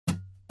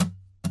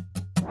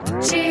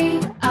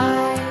GIRLSCAMP,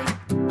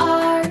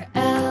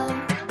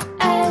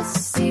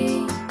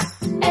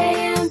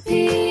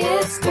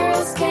 it's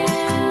Girls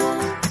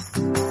Camp.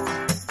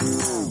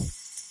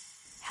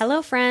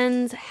 Hello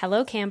friends,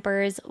 hello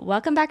campers,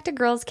 welcome back to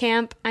Girls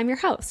Camp. I'm your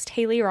host,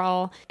 Haley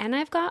Rawl, and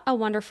I've got a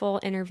wonderful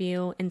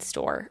interview in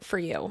store for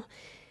you.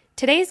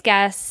 Today's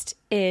guest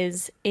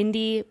is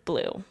Indy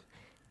Blue.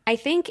 I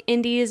think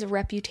Indy's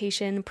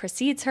reputation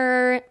precedes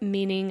her,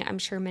 meaning I'm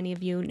sure many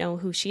of you know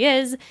who she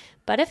is,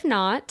 but if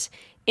not,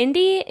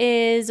 Indy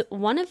is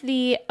one of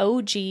the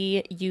OG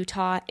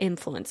Utah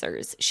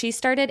influencers. She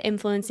started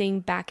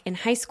influencing back in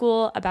high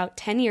school about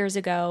 10 years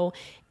ago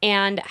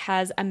and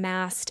has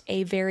amassed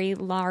a very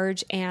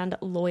large and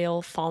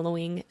loyal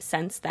following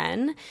since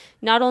then.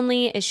 Not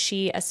only is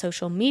she a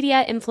social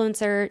media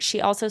influencer, she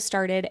also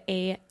started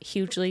a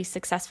hugely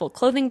successful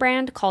clothing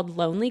brand called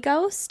Lonely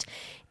Ghost.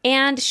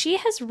 And she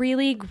has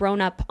really grown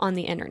up on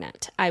the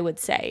internet, I would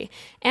say.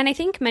 And I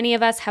think many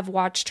of us have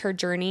watched her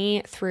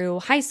journey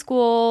through high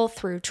school,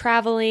 through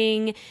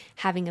traveling,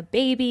 having a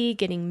baby,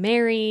 getting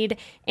married.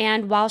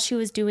 And while she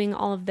was doing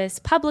all of this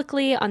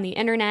publicly on the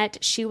internet,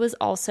 she was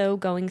also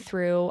going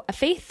through a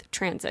faith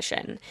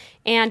transition.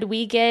 And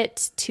we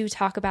get to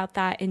talk about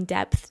that in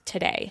depth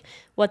today.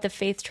 What the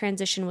faith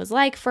transition was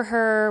like for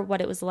her,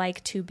 what it was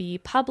like to be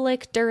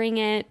public during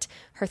it,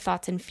 her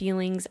thoughts and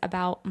feelings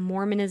about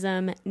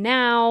Mormonism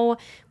now.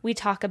 We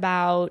talk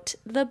about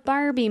the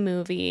Barbie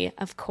movie,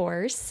 of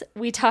course.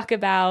 We talk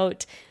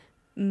about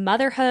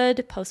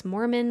motherhood,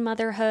 post-Mormon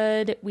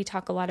motherhood. We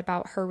talk a lot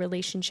about her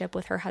relationship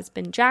with her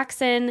husband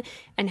Jackson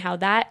and how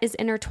that is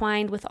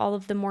intertwined with all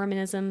of the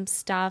Mormonism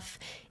stuff.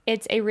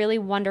 It's a really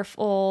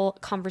wonderful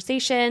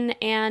conversation,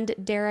 and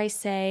dare I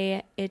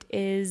say, it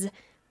is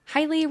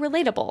highly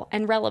relatable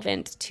and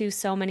relevant to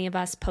so many of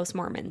us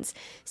post-Mormons.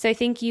 So I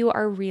think you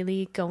are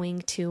really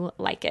going to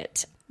like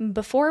it.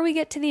 Before we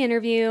get to the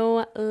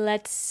interview,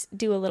 let's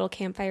do a little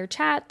campfire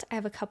chat. I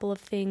have a couple of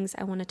things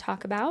I want to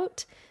talk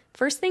about.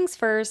 First things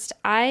first,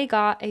 I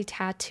got a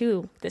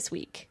tattoo this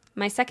week.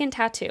 My second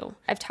tattoo.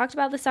 I've talked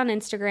about this on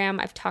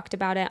Instagram. I've talked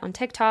about it on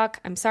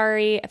TikTok. I'm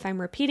sorry if I'm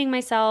repeating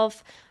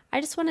myself. I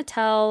just want to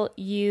tell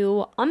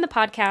you on the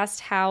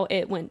podcast how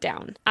it went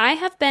down. I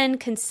have been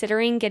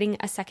considering getting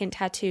a second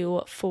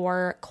tattoo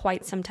for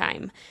quite some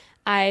time.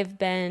 I've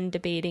been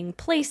debating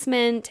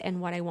placement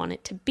and what I want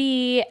it to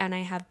be, and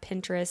I have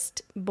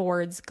Pinterest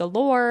boards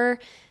galore.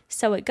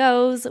 So it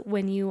goes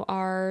when you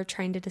are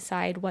trying to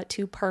decide what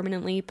to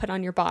permanently put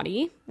on your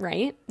body,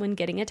 right? When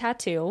getting a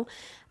tattoo.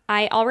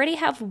 I already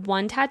have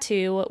one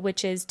tattoo,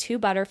 which is 2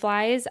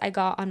 butterflies I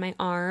got on my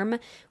arm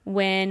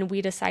when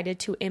we decided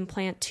to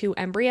implant 2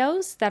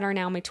 embryos that are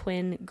now my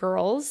twin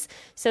girls.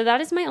 So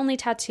that is my only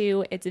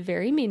tattoo. It's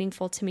very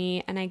meaningful to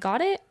me, and I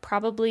got it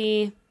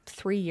probably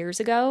 3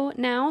 years ago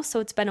now, so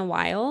it's been a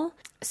while.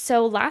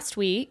 So last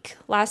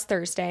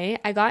Thursday,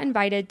 I got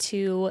invited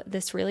to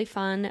this really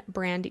fun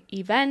brand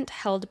event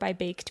held by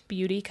Baked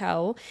Beauty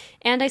Co.,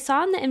 and I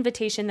saw in the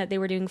invitation that they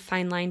were doing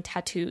fine line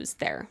tattoos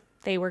there.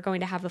 They were going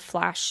to have a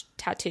flash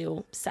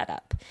tattoo set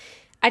up.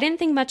 I didn't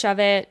think much of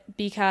it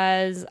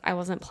because I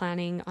wasn't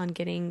planning on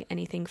getting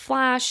anything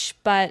flash,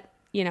 but,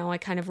 I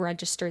kind of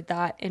registered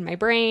that in my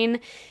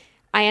brain.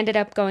 I ended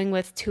up going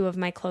with 2 of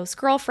my close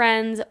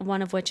girlfriends,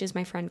 one of which is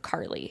my friend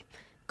Carly.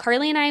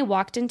 Carly and I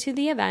walked into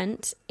the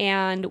event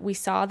and we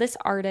saw this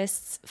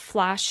artist's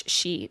flash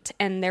sheet,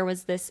 and there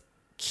was this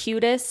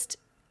cutest,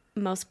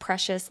 most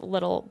precious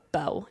little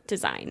bow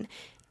design.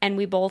 And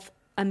we both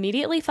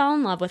immediately fell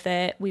in love with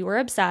it. We were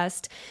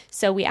obsessed.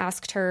 So we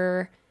asked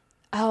her,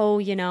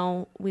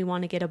 we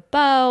want to get a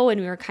bow.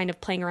 And we were kind of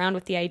playing around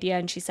with the idea.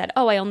 And she said,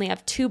 I only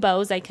have 2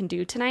 bows I can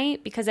do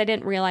tonight, because I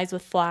didn't realize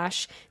with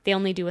flash, they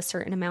only do a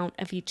certain amount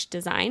of each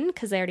design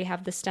because they already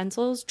have the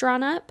stencils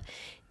drawn up.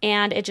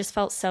 And it just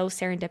felt so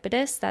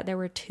serendipitous that there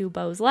were 2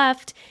 bows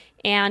left.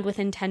 And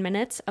within 10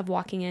 minutes of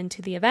walking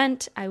into the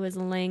event, I was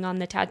laying on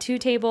the tattoo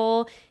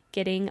table,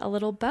 getting a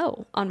little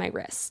bow on my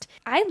wrist.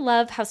 I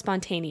love how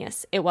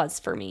spontaneous it was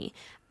for me.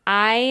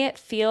 I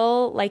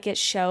feel like it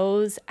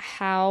shows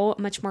how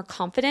much more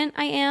confident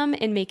I am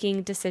in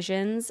making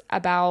decisions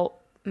about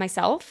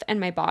myself and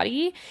my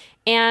body.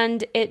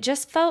 And it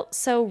just felt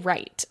so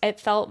right. It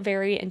felt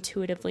very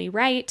intuitively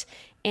right.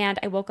 And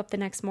I woke up the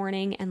next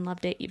morning and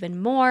loved it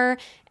even more.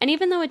 And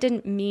even though it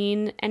didn't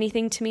mean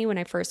anything to me when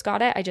I first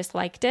got it, I just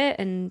liked it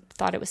and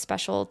thought it was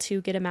special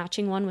to get a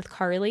matching one with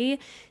Carly.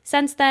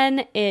 Since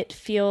then, it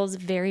feels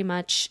very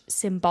much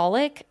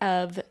symbolic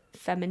of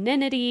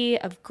femininity,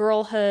 of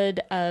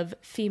girlhood, of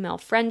female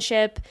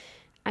friendship.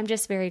 I'm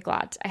just very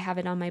glad I have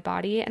it on my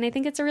body. And I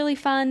think it's a really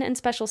fun and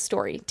special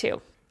story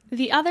too.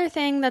 The other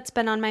thing that's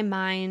been on my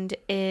mind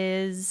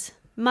is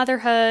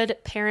motherhood,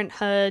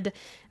 parenthood.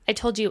 I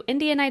told you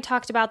Indy and I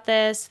talked about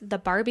this. The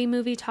Barbie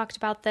movie talked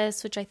about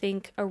this, which I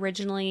think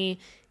originally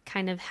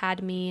kind of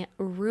had me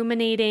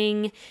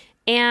ruminating.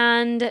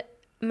 And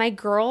my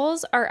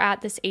girls are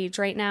at this age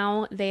right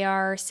now. They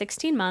are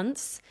 16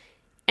 months,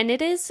 and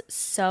it is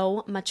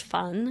so much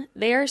fun.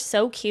 They are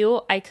so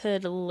cute. I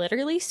could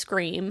literally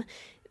scream.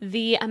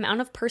 the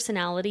amount of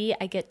personality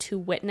I get to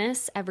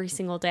witness every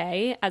single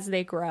day as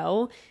they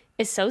grow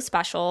is so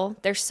special.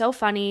 They're so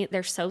funny.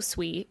 They're so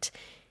sweet.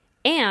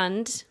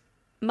 And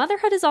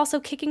motherhood is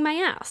also kicking my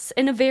ass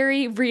in a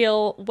very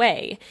real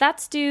way.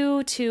 That's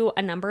due to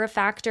a number of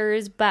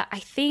factors, but I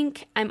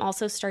think I'm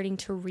also starting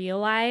to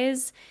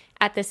realize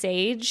at this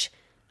age,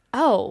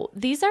 oh,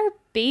 these are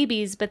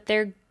babies, but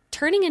they're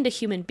turning into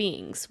human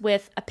beings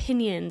with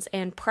opinions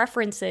and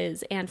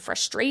preferences and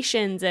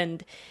frustrations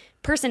and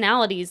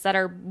personalities that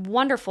are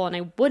wonderful, and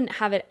I wouldn't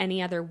have it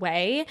any other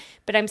way.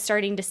 But I'm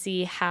starting to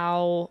see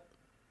how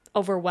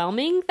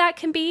overwhelming that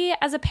can be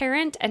as a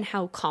parent and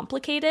how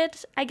complicated,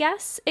 I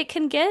guess, it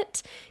can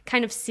get,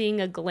 kind of seeing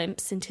a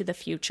glimpse into the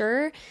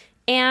future.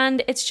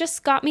 And it's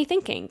just got me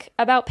thinking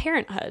about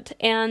parenthood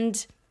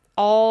and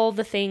all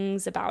the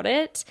things about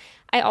it.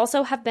 I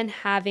also have been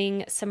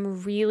having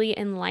some really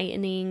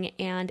enlightening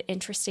and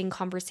interesting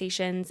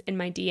conversations in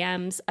my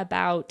DMs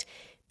about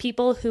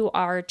people who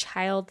are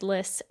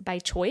childless by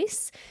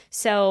choice,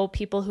 so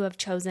people who have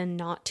chosen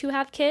not to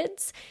have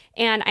kids.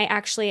 And I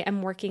actually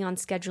am working on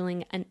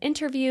scheduling an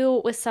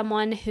interview with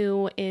someone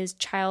who is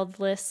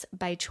childless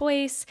by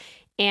choice,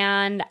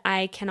 and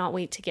I cannot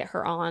wait to get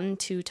her on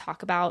to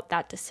talk about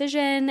that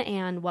decision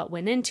and what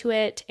went into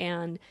it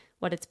and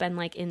what it's been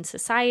like in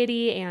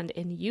society and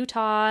in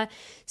Utah.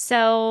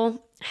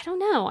 So I don't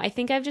know. I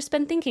think I've just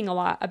been thinking a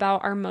lot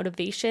about our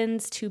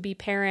motivations to be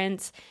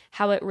parents,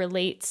 how it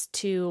relates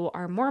to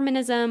our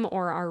Mormonism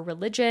or our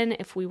religion,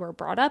 if we were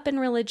brought up in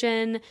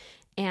religion,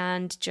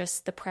 and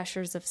just the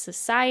pressures of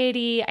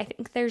society. I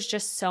think there's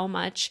just so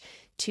much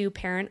to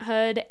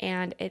parenthood,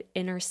 and it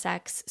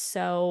intersects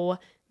so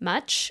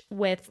much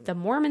with the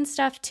Mormon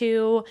stuff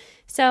too.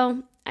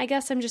 So I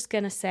guess I'm just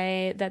going to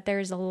say that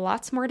there's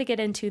lots more to get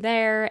into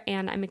there,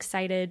 and I'm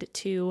excited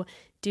to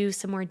do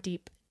some more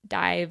deep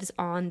dives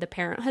on the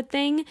parenthood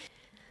thing.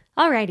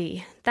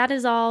 Alrighty, that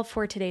is all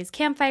for today's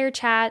campfire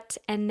chat,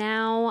 and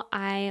now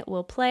I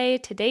will play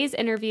today's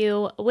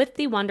interview with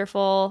the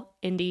wonderful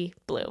Indy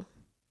Blue.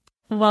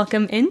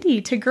 Welcome,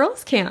 Indy, to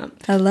Girls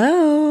Camp.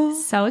 Hello.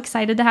 So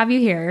excited to have you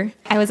here.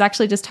 I was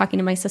actually just talking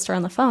to my sister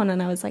on the phone,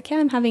 and I was like, yeah,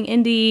 I'm having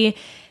Indy,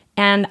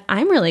 and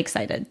I'm really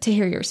excited to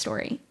hear your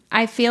story.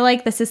 I feel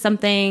like this is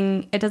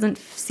something, it doesn't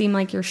seem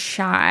like you're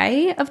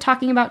shy of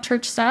talking about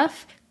church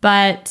stuff,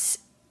 but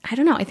I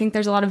don't know. I think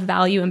there's a lot of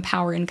value and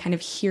power in kind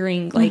of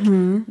hearing like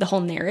the whole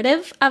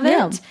narrative of it.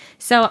 Yeah.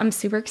 So I'm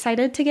super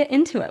excited to get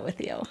into it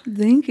with you.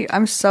 Thank you.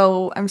 I'm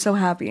so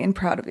happy and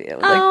proud of you.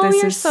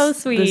 You're so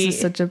sweet. This is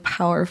such a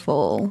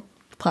powerful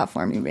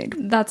platform you made.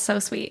 That's so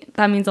sweet.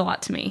 That means a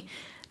lot to me.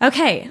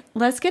 Okay,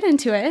 let's get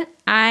into it.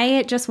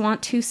 I just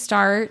want to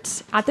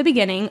start at the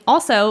beginning.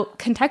 Also,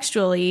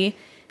 contextually,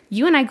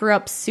 you and I grew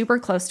up super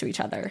close to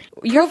each other.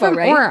 You're from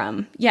right?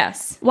 Orem.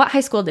 Yes. What high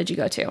school did you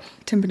go to?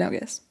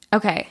 Timpanogos.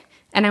 Okay.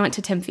 And I went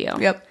to Timview.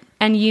 Yep.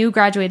 And you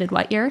graduated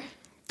what year?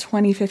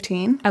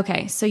 2015.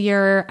 Okay. So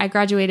I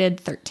graduated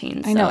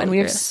 13. I know. And we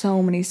have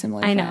so many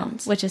similar friends. I know,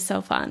 which is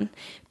so fun.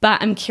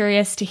 But I'm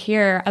curious to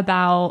hear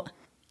about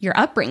your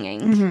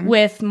upbringing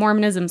with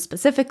Mormonism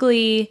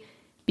specifically,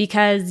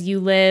 because did you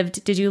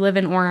live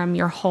in Orem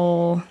your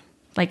whole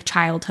like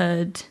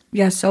childhood?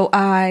 Yeah. So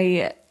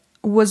I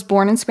was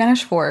born in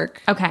Spanish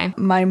Fork. Okay.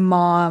 My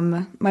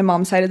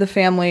mom's side of the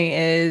family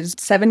is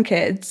 7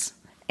 kids,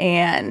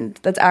 and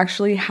that's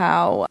actually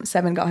how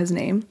 7 got his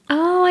name.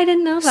 Oh, I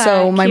didn't know that.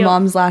 So my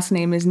mom's last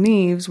name is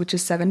Neves, which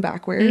is 7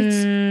 backwards.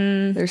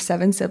 There's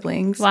 7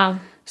 siblings. Wow.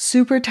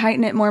 Super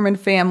tight-knit Mormon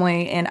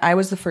family, and I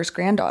was the first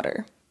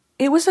granddaughter.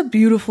 It was a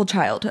beautiful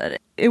childhood.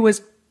 It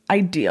was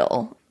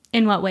ideal.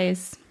 In what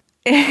ways?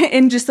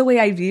 In just the way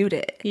I viewed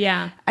it.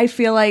 Yeah. I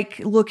feel like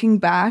looking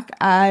back,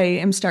 I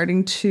am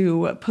starting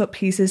to put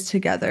pieces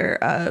together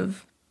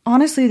of,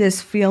 honestly,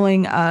 this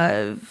feeling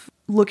of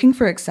looking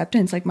for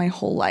acceptance like my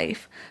whole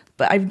life.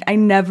 But I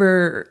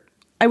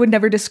would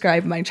never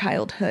describe my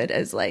childhood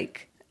as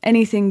like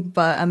anything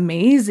but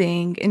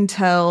amazing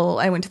until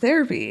I went to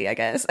therapy, I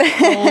guess.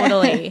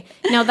 Totally.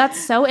 No,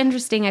 that's so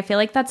interesting. I feel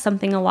like that's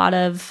something a lot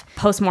of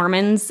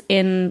post-Mormons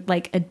in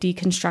like a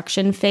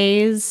deconstruction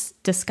phase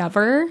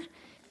discover.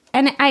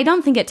 And I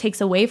don't think it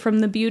takes away from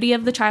the beauty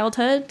of the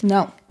childhood.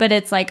 No. But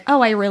it's like, oh,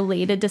 I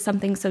related to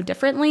something so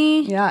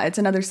differently. Yeah, it's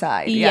another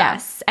side.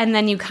 Yes. And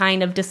then you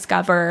kind of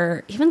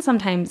discover, even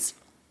sometimes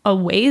a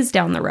ways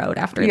down the road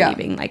after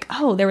leaving, like,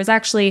 oh, there was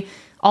actually,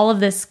 all of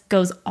this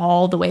goes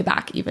all the way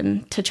back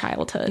even to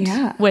childhood.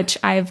 Yeah. Which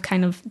I've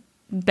kind of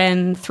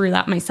been through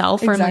that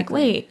myself, where I'm like,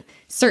 wait,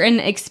 certain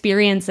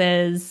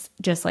experiences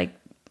just like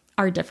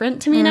are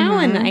different to me now.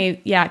 And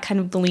I, kind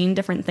of glean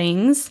different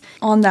things.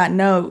 On that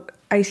note,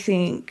 I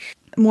think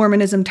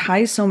Mormonism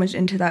ties so much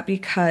into that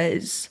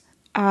because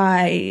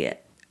I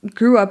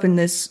grew up in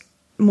this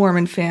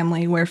Mormon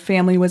family where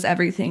family was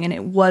everything, and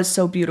it was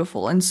so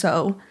beautiful. And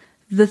so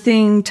the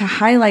thing to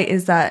highlight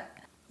is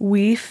that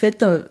we fit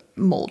the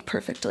mold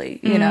perfectly,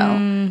 you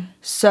know?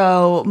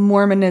 So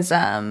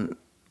Mormonism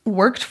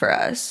worked for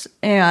us.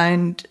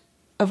 And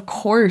of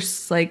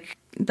course, like,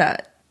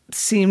 that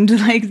seemed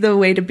like the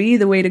way to be,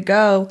 the way to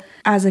go.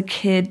 As a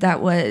kid,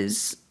 that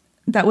was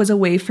that was a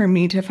way for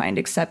me to find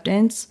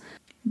acceptance.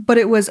 But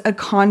it was a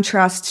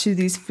contrast to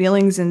these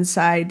feelings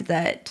inside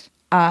that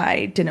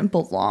I didn't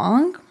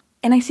belong.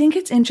 And I think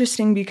it's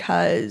interesting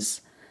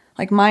because,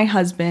 like, my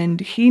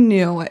husband, he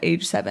knew at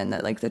age 7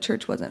 that, like, the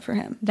church wasn't for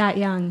him. That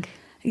young.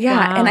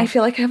 Yeah, Wow. and I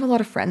feel like I have a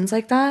lot of friends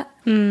like that.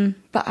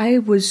 But I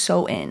was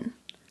so in.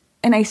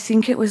 And I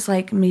think it was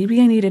like,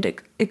 maybe I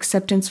needed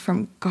acceptance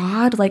from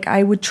God. Like,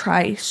 I would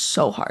try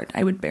so hard.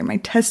 I would bear my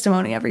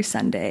testimony every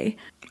Sunday.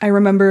 I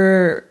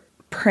remember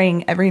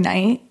praying every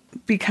night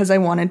because I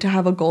wanted to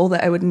have a goal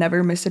that I would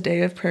never miss a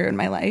day of prayer in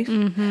my life.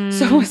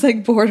 So it was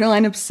like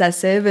borderline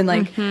obsessive and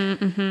like,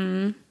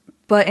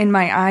 but in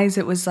my eyes,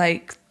 it was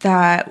like,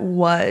 that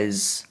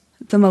was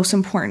the most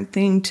important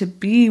thing to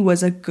be,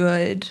 was a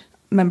good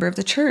member of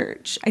the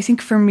church. I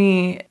think for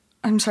me,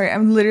 I'm sorry,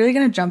 I'm literally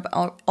going to jump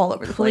all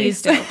over the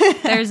place. Please do.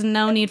 There's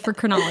no need for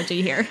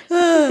chronology here.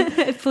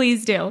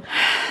 Please do.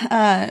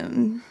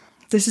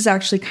 This is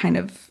actually kind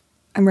of,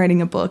 I'm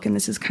writing a book, and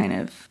this is kind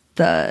of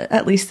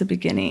at least the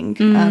beginning.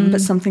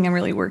 But something I'm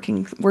really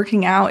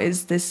working out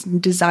is this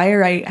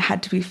desire I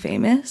had to be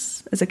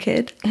famous as a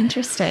kid.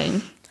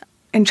 Interesting.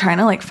 And trying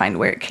to like find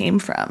where it came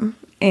from.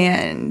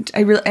 And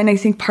I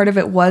think part of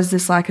it was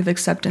this lack of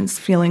acceptance,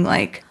 feeling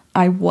like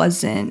I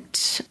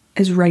wasn't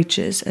as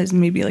righteous as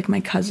maybe like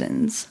my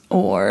cousins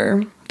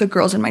or the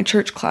girls in my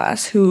church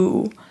class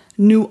who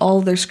knew all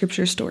of their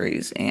scripture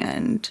stories.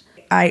 And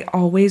I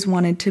always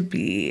wanted to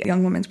be a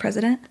young women's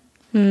president.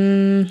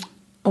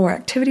 Or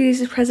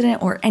activities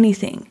president or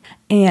anything,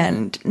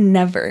 and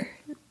never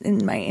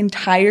in my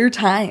entire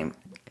time.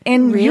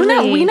 And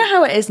Really? we know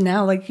how it is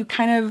now. Like, you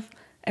kind of,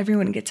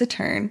 everyone gets a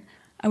turn.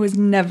 I was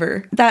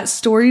never. That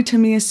story to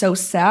me is so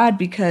sad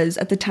because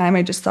at the time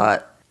I just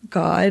thought,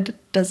 God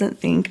doesn't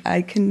think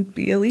I can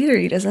be a leader.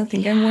 He doesn't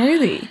think I'm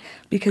worthy,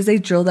 because they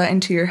drill that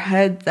into your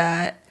head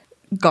that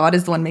God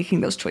is the one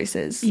making those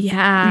choices.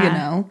 Yeah. You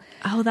know?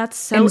 Oh, that's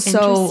so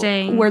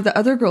interesting. Where the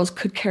other girls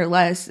could care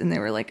less and they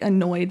were like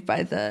annoyed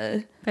by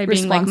the By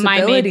being like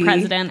my maid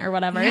president or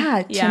whatever.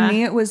 Yeah, to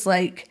me it was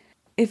like,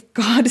 if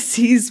God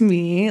sees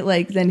me,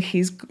 like, then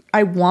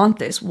I want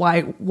this.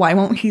 Why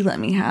won't he let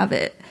me have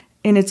it?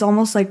 And it's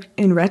almost like,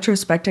 in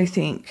retrospect, I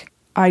think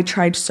I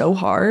tried so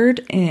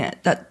hard, and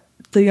that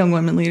the young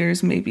women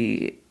leaders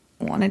maybe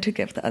wanted to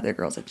give the other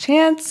girls a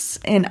chance,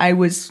 and I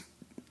was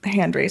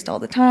hand raised all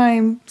the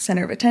time,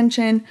 center of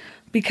attention,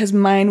 because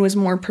mine was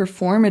more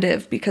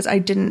performative, because I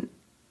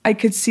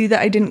could see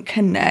that I didn't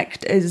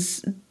connect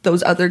as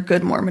those other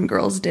good Mormon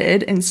girls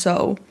did. And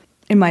so,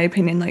 in my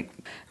opinion, like,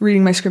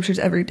 reading my scriptures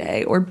every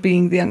day or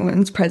being the young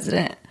women's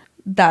president,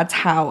 that's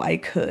how I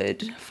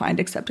could find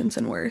acceptance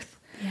and worth.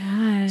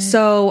 Yeah.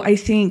 So I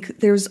think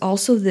there's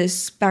also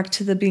this, back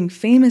to the being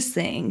famous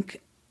thing,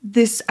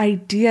 this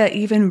idea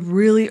even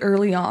really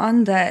early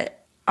on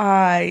that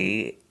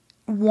I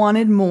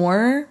wanted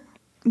more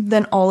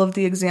than all of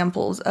the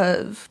examples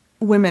of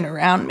women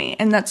around me.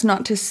 And that's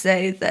not to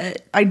say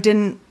that I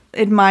didn't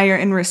admire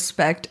and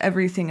respect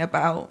everything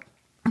about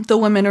the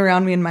women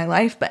around me in my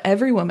life, but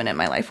every woman in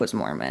my life was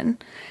Mormon.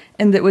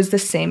 And it was the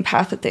same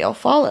path that they all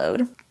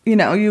followed. You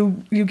know,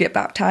 you get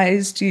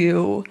baptized,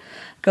 you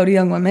go to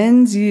Young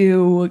Women's,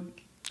 you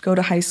go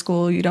to high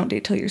school, you don't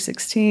date till you're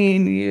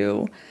 16,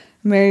 you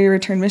marry a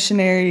returned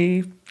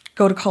missionary,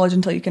 go to college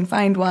until you can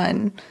find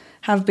one,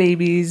 have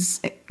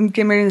babies,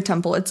 get married in the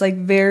temple. It's like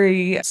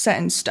very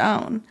set in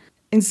stone.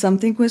 And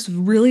something was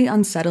really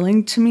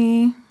unsettling to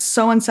me,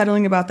 so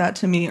unsettling about that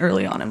to me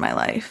early on in my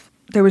life.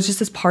 There was just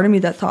this part of me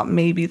that thought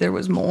maybe there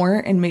was more,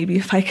 and maybe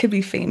if I could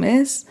be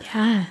famous,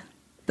 Yeah.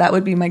 that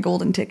would be my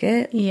golden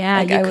ticket. Yeah,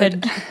 like, you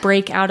could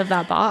break out of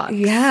that box.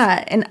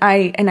 Yeah, and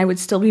I would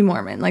still be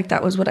Mormon. Like,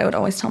 that was what I would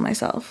always tell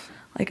myself.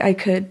 Like, I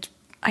could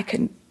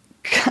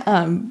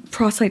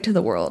proselyte to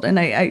the world, and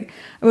I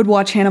would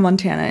watch Hannah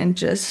Montana and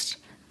just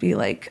be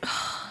like,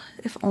 oh,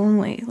 if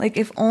only,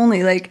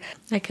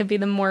 I could be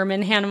the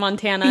Mormon Hannah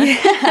Montana.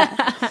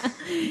 Yeah.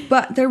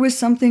 But there was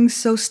something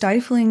so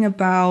stifling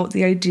about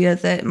the idea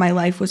that my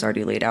life was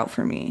already laid out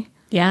for me.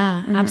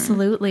 Yeah,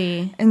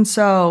 absolutely. And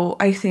so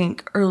I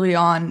think early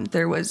on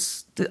there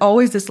was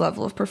always this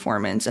level of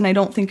performance, and I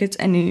don't think it's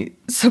any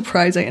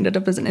surprise I ended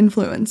up as an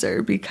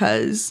influencer,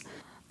 because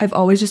I've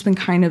always just been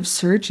kind of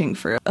searching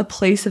for a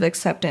place of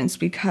acceptance,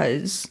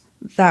 because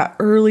that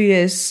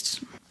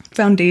earliest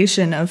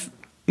foundation of,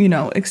 you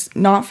know,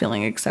 not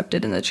feeling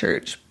accepted in the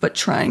church, but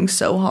trying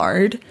so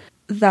hard,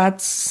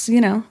 that's, you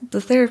know, the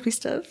therapy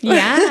stuff.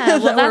 Yeah,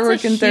 well,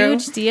 that's a huge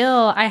through.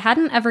 deal. I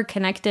hadn't ever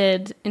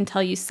connected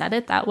until you said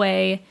it that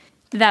way,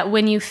 that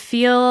when you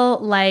feel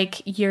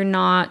like you're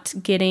not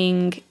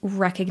getting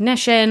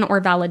recognition or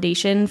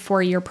validation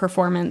for your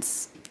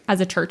performance as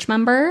a church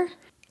member,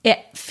 it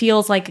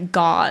feels like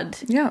God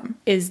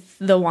is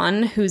the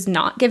one who's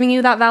not giving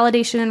you that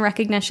validation and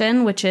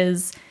recognition, which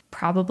is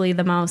probably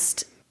the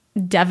most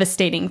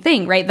devastating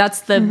thing, right?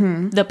 That's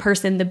the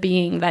person, the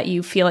being that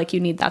you feel like you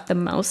need that the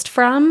most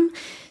from.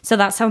 So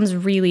that sounds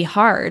really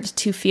hard,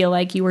 to feel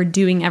like you were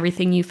doing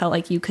everything you felt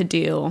like you could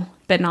do,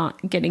 but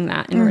not getting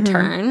that in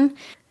return.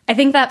 I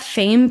think that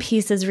fame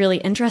piece is really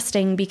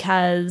interesting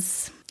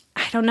because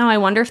I don't know. I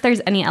wonder if there's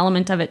any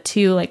element of it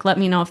too. Like, let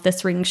me know if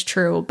this rings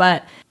true.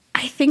 But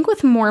I think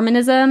with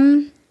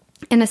Mormonism,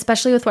 and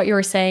especially with what you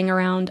were saying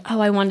around, oh,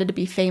 I wanted to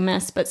be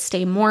famous, but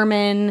stay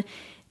Mormon,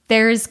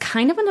 there's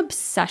kind of an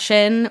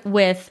obsession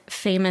with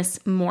famous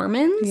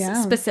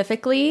Mormons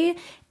specifically.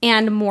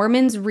 And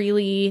Mormons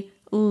really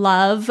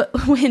love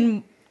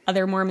when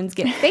other Mormons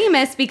get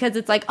famous because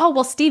it's like, oh,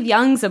 well, Steve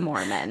Young's a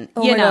Mormon.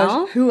 Oh my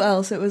gosh. Who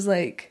else? It was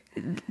like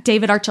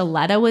David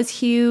Archuleta was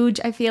huge,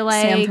 I feel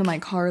like. Sam from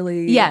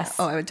iCarly. Yes.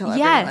 Oh, I would tell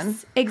everyone.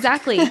 Yes,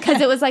 exactly. Because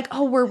it was like,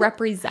 oh, we're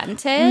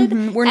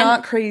represented. We're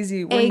not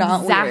crazy. We're not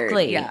weird.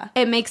 Exactly. Yeah.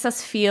 It makes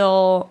us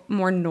feel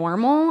more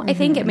normal. I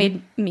think it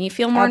made me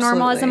feel more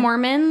normal as a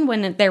Mormon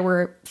when there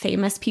were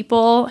famous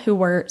people who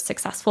were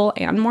successful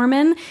and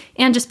Mormon.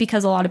 And just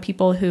because a lot of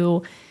people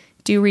who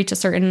do reach a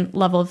certain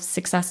level of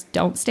success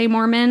don't stay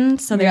Mormon.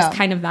 So there's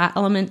kind of that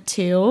element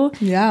too.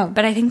 Yeah.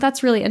 But I think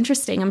that's really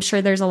interesting. I'm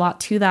sure there's a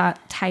lot to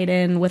that tied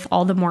in with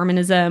all the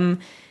Mormonism,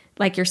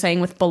 like you're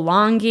saying, with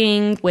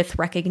belonging, with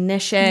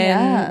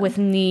recognition, with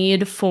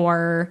need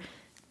for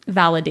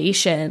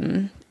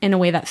validation in a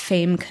way that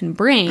fame can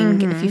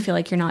bring if you feel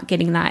like you're not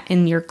getting that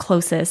in your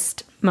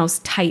closest,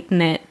 most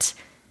tight-knit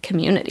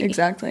community.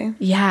 Exactly.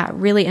 Yeah,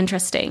 really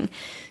interesting.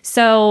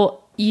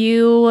 So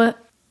you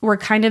were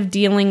kind of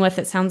dealing with,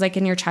 it sounds like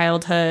in your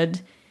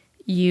childhood,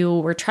 you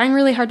were trying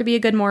really hard to be a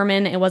good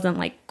Mormon. It wasn't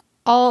like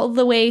all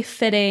the way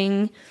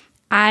fitting.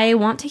 I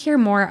want to hear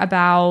more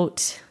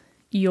about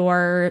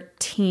your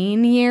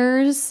teen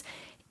years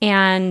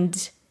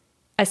and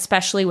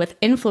especially with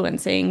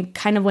influencing,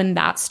 kind of when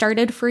that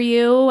started for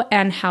you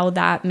and how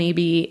that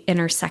maybe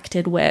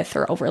intersected with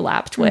or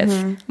overlapped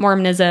with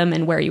Mormonism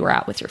and where you were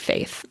at with your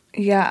faith.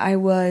 Yeah, I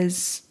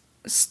was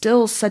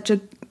still such a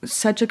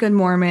good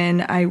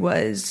Mormon. I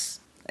was,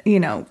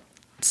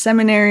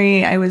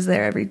 seminary, I was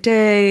there every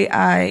day.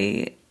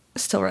 I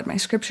still read my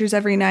scriptures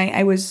every night.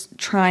 I was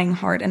trying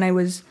hard and I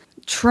was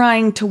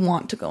trying to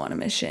want to go on a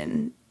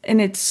mission. And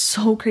it's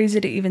so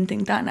crazy to even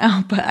think that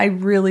now, but I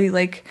really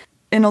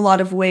in a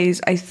lot of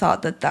ways, I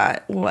thought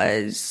that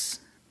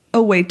was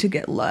a way to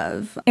get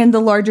love. And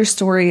the larger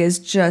story is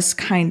just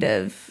kind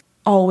of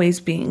always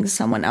being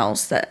someone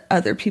else that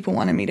other people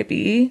wanted me to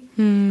be.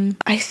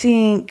 I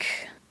think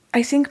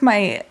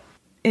my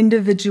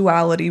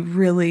individuality,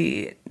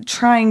 really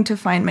trying to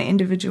find my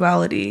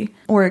individuality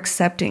or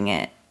accepting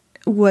it,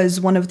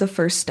 was one of the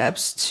first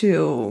steps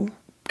to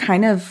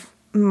kind of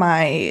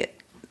my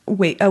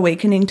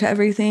awakening to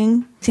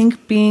everything. I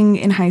think being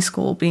in high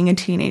school, being a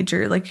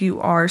teenager, you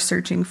are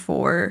searching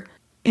for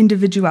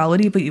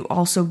individuality, but you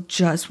also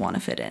just want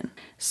to fit in.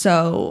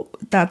 So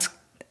that's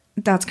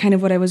kind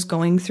of what I was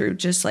going through,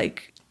 just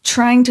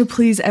trying to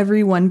please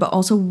everyone, but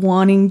also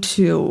wanting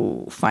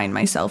to find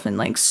myself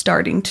and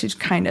starting to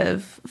kind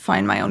of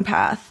find my own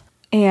path.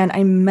 And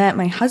I met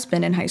my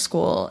husband in high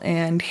school,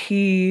 and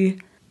he's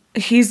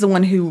the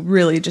one who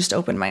really just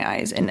opened my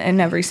eyes in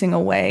every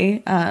single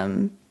way.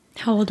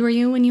 How old were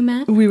you when you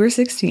met? We were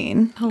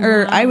 16. Oh,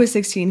 or wow. I was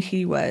 16.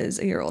 He was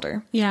a year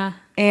older. Yeah.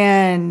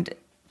 And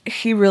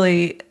he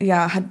really,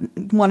 had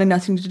wanted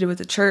nothing to do with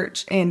the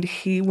church. And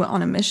he went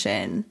on a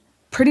mission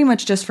pretty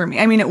much just for me.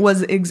 I mean, it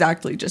was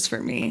exactly just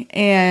for me.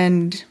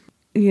 And,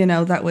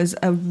 that was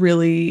a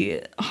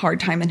really hard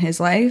time in his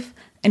life.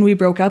 And we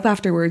broke up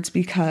afterwards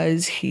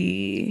because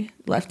he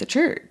left the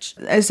church.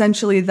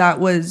 Essentially, that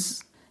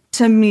was,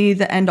 to me,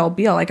 the end all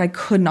be all. I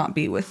could not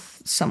be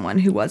with someone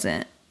who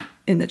wasn't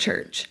in the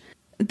church.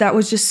 That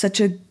was just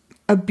such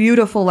a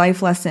beautiful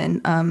life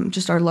lesson,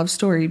 just our love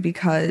story,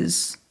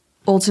 because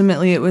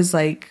ultimately it was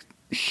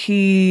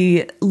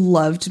he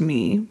loved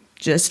me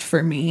just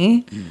for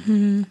me.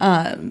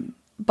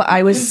 But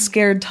I was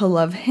scared to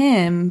love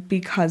him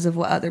because of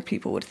what other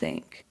people would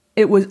think.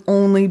 It was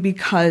only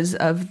because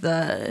of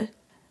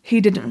he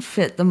didn't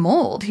fit the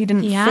mold. He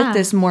didn't fit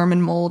this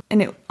Mormon mold.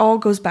 And it all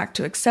goes back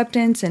to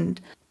acceptance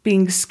and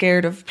being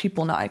scared of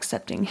people not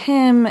accepting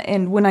him.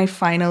 And when I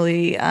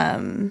finally,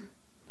 and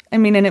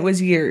it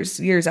was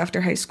years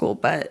after high school,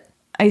 but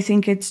I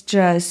think it's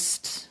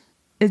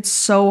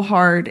so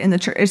hard in the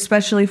church,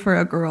 especially for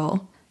a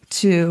girl,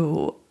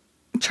 to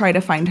try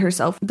to find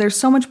herself. There's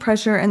so much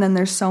pressure, and then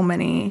there's so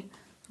many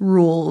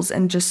rules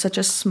and just such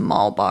a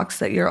small box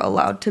that you're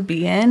allowed to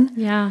be in.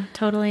 Yeah,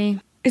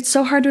 totally. It's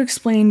so hard to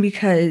explain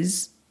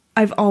because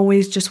I've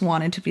always just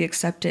wanted to be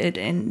accepted,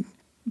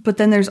 but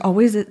then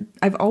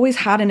I've always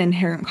had an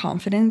inherent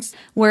confidence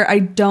where I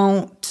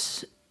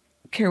don't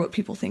care what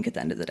people think at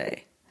the end of the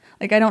day.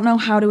 I don't know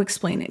how to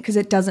explain it because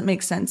it doesn't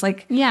make sense.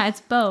 Yeah,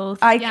 it's both.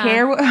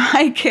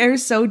 I care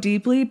so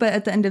deeply, but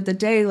at the end of the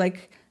day,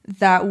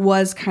 that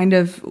was kind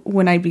of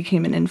when I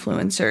became an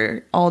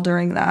influencer. All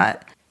during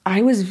that,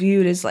 I was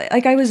viewed as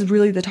I was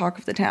really the talk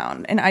of the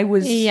town, and I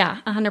was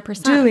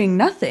 100% doing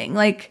nothing.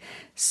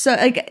 So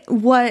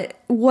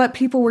what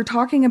people were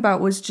talking about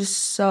was just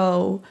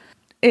so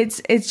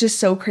it's just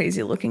so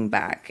crazy looking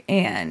back.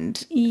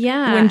 And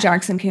Yeah. when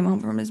Jackson came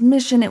home from his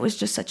mission, it was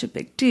just such a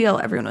big deal.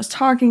 Everyone was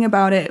talking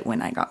about it.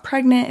 When I got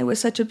pregnant, it was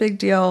such a big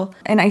deal.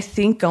 And I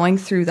think going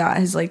through that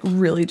has like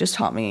really just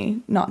taught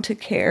me not to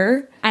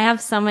care. I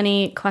have so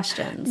many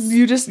questions.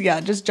 You just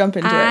jump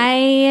into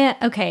it.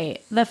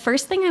 Okay, the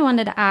first thing I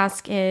wanted to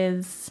ask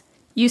is,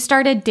 you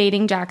started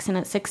dating Jackson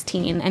at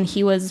 16 and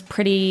he was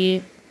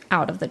pretty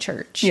out of the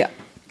church. Yeah.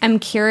 I'm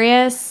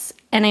curious,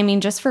 and I mean,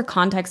 just for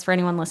context for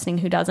anyone listening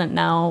who doesn't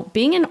know,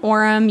 being in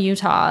Orem,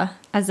 Utah,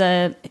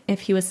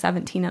 if he was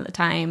 17 at the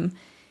time,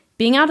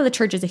 being out of the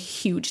church is a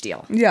huge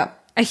deal. Yeah.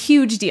 A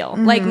huge deal.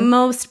 Like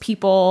most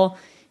people,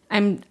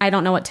 I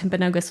don't know what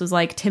Timpanogos was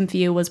like.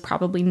 Timpview was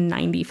probably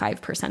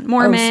 95%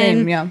 Mormon. Oh,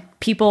 same, yeah.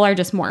 People are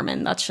just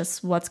Mormon. That's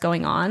just what's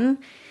going on.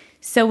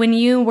 So when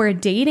you were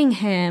dating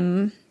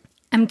him,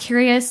 I'm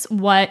curious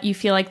what you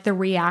feel like the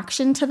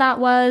reaction to that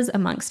was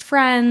amongst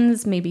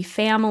friends, maybe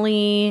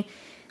family,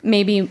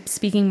 maybe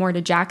speaking more to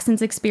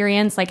Jackson's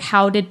experience. Like,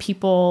 how did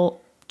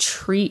people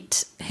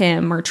treat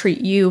him or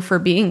treat you for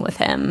being with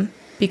him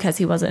because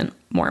he wasn't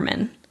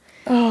Mormon?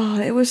 Oh,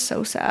 it was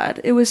so sad.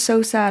 It was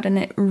so sad, and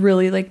it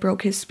really like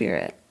broke his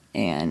spirit.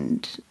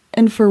 And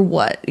for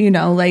what?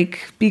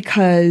 Like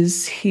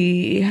because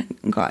he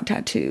got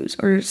tattoos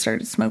or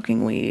started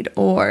smoking weed,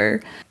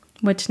 or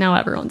Which now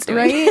everyone's doing.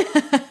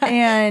 right?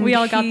 And we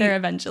all got there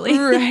eventually.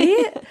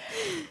 Right?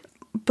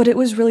 But it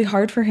was really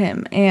hard for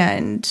him,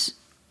 and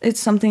it's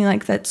something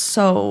like that's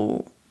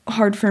so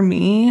hard for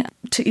me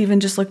to even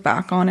just look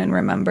back on and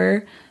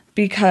remember,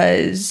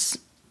 because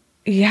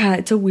yeah,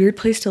 it's a weird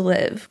place to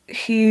live.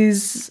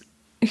 He's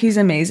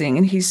amazing,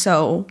 and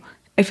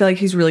I feel like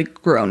he's really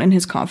grown in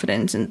his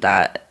confidence, and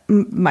that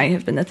might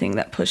have been the thing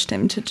that pushed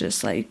him to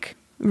just like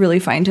really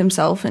find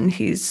himself. And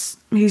he's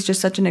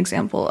just such an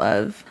example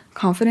of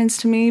confidence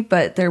to me,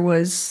 but there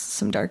was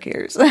some dark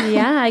years.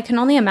 Yeah, I can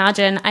only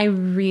imagine. I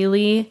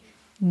really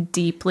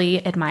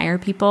deeply admire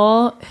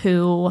people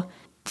who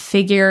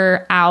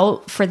figure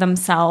out for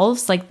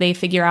themselves, like they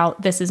figure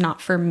out this is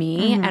not for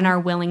me, and are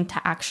willing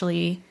to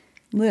actually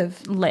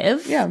live.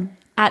 Yeah.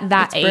 At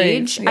that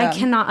age. Brave, yeah. I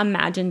cannot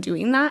imagine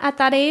doing that at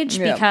that age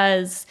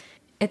because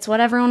it's what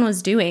everyone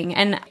was doing.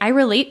 And I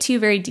relate to you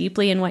very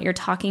deeply in what you're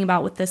talking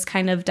about with this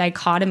kind of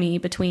dichotomy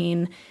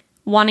between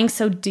wanting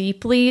so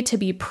deeply to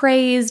be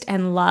praised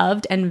and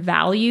loved and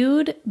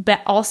valued,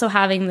 but also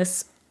having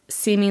this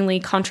seemingly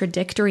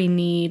contradictory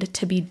need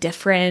to be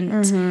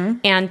different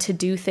and to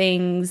do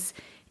things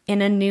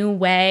in a new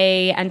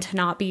way and to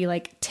not be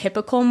like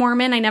typical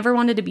Mormon. I never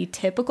wanted to be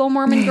typical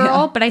Mormon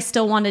girl, but I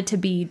still wanted to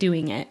be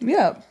doing it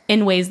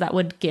in ways that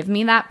would give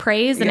me that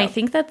praise. And I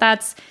think that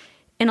that's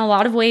in a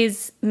lot of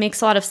ways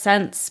makes a lot of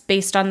sense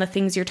based on the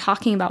things you're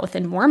talking about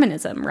within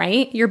Mormonism,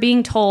 right? You're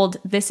being told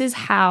this is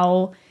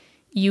how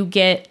you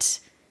get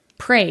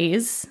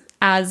praise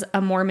as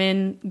a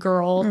Mormon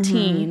girl,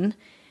 teen.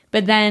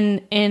 But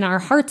then in our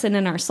hearts and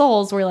in our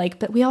souls, we're like,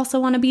 but we also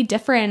want to be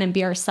different and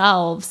be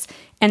ourselves.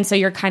 And so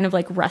you're kind of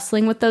like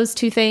wrestling with those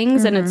two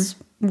things, and it's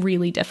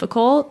really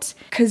difficult.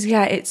 Because,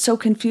 yeah, it's so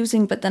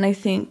confusing. But then I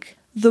think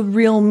the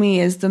real me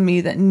is the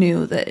me that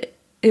knew that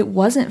it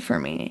wasn't for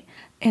me.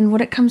 And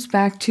what it comes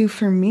back to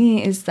for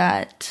me is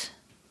that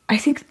I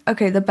think,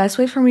 okay, the best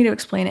way for me to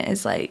explain it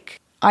is like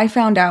I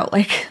found out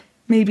like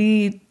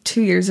maybe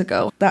 2 years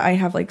ago that I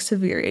have like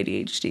severe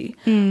ADHD,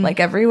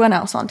 like everyone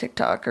else on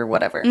TikTok or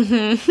whatever.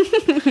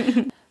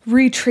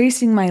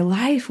 Retracing my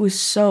life was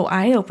so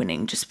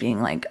eye-opening, just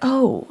being like,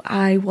 oh,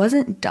 I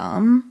wasn't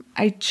dumb.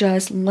 I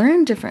just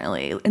learned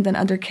differently than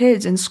other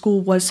kids, and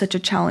school was such a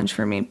challenge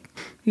for me.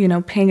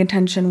 Paying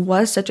attention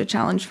was such a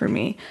challenge for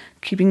me.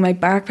 Keeping my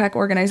backpack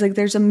organized. Like,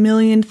 there's a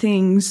million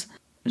things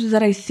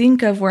that I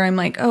think of where I'm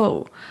like,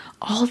 oh,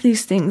 all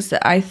these things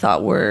that I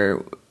thought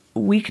were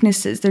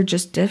weaknesses, they're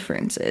just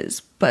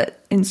differences.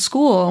 But in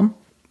school,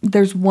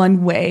 there's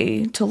one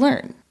way to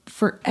learn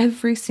for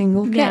every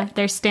single kid. Yeah,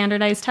 there's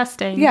standardized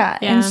testing. Yeah,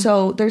 and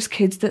so there's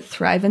kids that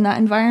thrive in that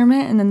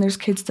environment, and then there's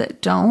kids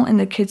that don't, and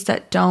the kids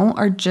that don't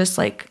are just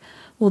like,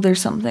 well,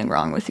 there's something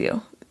wrong with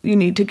you. You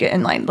need to get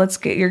in line. Let's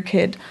get your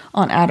kid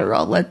on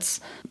Adderall. Let's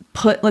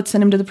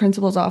send him to the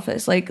principal's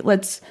office. Like,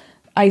 let's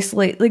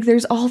isolate. Like,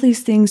 there's all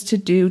these things to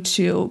do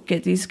to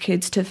get these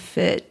kids to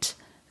fit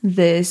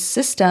this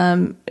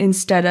system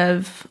instead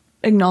of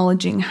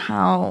acknowledging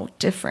how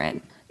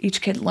different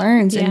each kid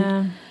learns. Yeah.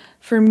 And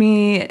for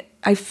me,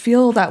 I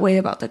feel that way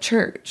about the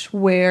church,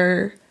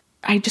 where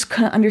I just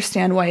couldn't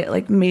understand why it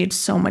like made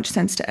so much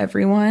sense to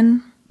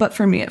everyone. But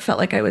for me, it felt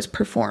like I was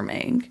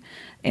performing,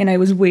 and I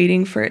was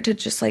waiting for it to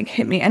just like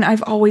hit me. And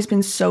I've always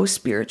been so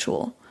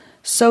spiritual.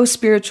 So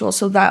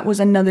that was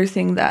another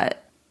thing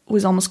that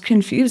was almost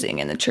confusing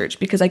in the church,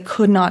 because I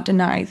could not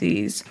deny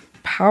these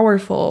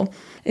powerful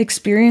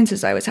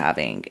experiences I was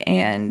having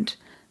and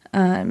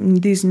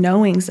these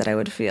knowings that I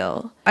would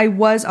feel. I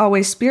was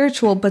always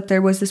spiritual, but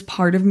there was this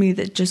part of me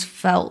that just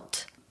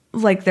felt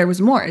like there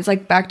was more. It's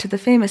like back to the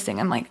famous thing.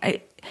 I'm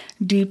like,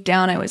 deep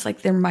down, I was like,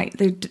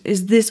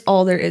 is this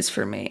all there is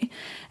for me?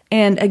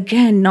 And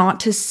again, not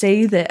to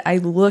say that I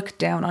look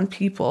down on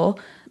people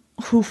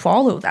who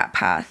follow that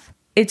path.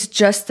 It's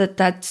just that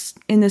that's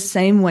in the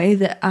same way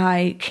that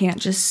I can't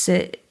just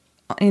sit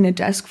in a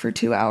desk for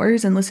 2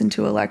 hours and listen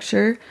to a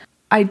lecture.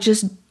 I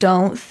just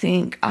don't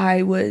think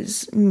I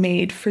was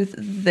made for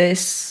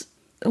this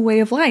way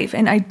of life.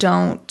 And I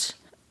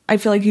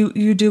feel like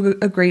you do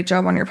a great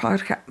job on your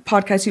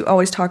podcast. You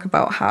always talk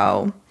about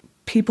how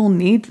people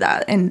need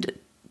that and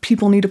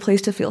people need a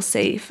place to feel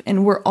safe.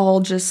 And we're all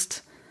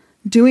just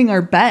doing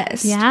our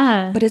best.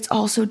 Yeah. But it's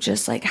also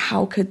just like,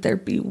 how could there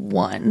be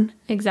one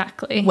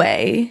exactly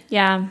way?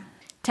 Yeah.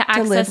 To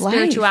access live life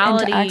and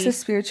spirituality. to access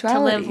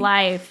spirituality. To live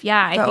life.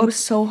 Yeah. That was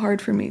so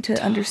hard for me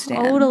to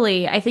understand.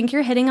 Totally. I think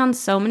you're hitting on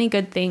so many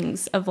good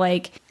things of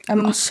like...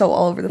 I'm so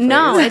all over the place.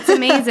 No, it's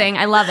amazing.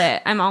 I love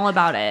it. I'm all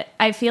about it.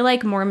 I feel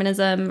like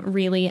Mormonism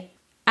really,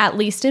 at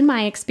least in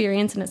my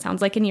experience, and it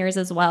sounds like in yours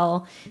as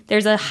well,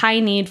 there's a high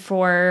need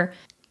for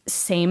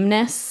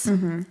sameness.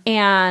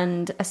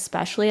 And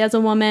especially as a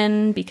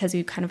woman, because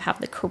you kind of have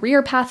the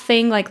career path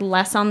thing like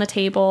less on the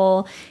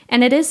table.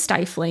 And it is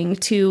stifling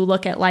to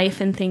look at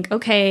life and think,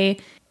 okay,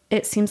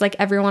 it seems like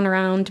everyone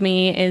around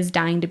me is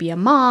dying to be a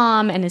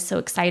mom and is so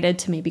excited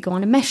to maybe go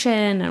on a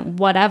mission and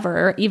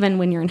whatever. Even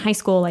when you're in high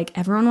school, like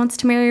everyone wants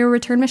to marry a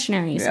return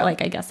missionary. So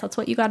like, I guess that's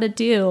what you got to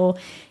do.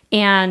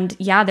 And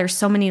yeah, there's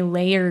so many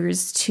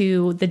layers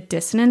to the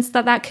dissonance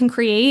that can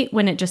create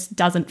when it just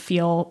doesn't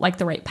feel like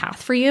the right path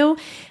for you.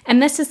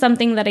 And this is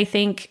something that I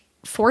think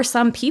for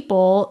some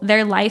people,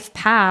 their life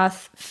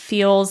path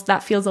feels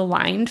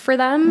aligned for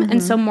them.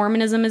 And so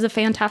Mormonism is a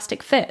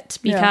fantastic fit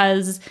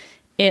because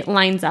it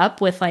lines up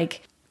with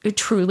like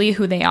truly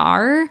who they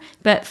are.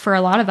 But for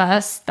a lot of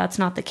us, that's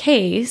not the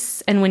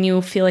case. And when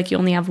you feel like you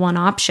only have one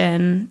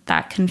option,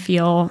 that can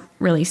feel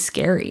really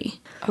scary.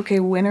 Okay,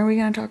 when are we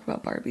going to talk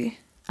about Barbie?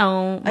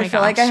 Oh my gosh. I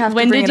feel like I have to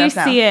when bring did it you up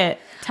now. see it?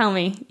 Tell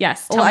me.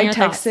 Yes. Tell Well, me I your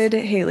thoughts.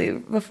 texted Haley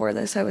before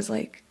this. I was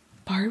like,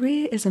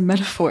 Barbie is a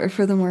metaphor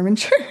for the Mormon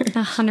church.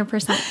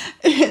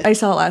 100%. I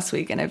saw it last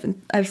week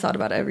and I've thought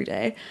about it every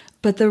day.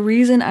 But the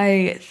reason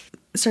I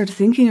started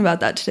thinking about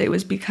that today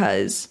was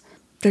because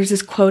there's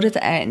this quote at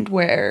the end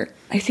where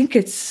I think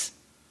it's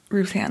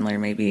Ruth Handler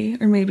maybe,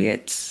 or maybe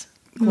it's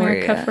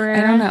Gloria. America Ferrera.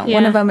 I don't know. Yeah.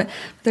 One of them,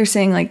 they're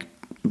saying like,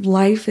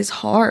 life is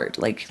hard.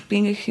 Like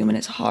being a human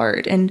is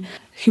hard. And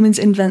humans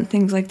invent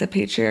things like the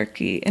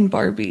patriarchy and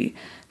Barbie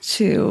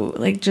to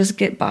like just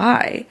get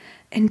by.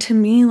 And to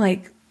me,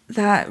 like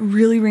that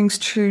really rings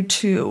true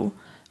to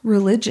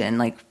religion.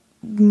 Like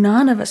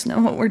none of us know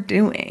what we're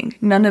doing.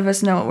 None of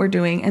us know what we're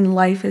doing. And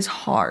life is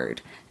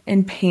hard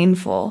and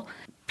painful.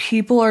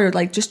 People are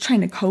like just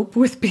trying to cope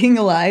with being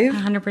alive.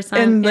 100%.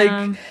 And like,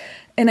 yeah.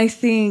 and I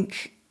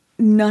think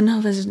none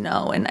of us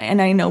know.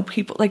 And I know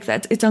people like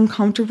that. It's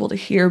uncomfortable to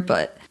hear,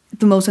 but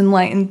the most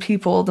enlightened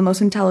people, the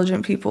most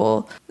intelligent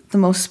people, the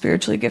most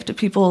spiritually gifted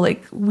people,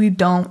 like we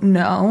don't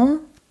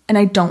know. And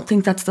I don't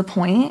think that's the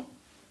point.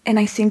 And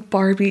I think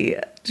Barbie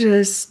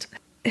just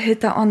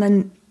hit that on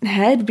the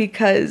head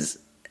because,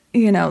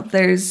 you know,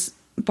 there's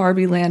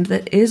Barbie land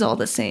that is all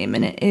the same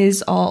and it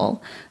is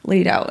all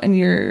laid out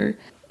and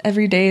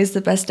every day is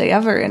the best day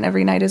ever and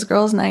every night is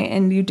girls' night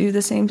and you do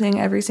the same thing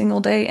every single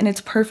day and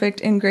it's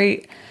perfect and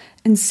great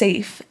and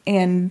safe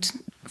and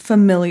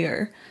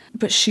familiar.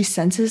 But she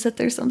senses that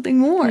there's something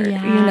more, you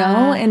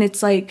know? And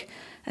it's like,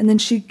 and then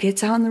she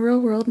gets out in the real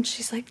world and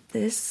she's like,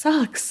 this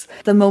sucks.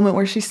 The moment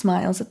where she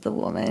smiles at the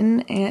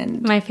woman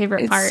and my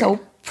favorite part. It's so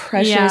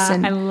precious. Yeah,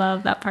 and I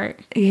love that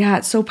part. Yeah,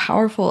 it's so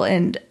powerful.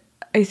 And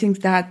I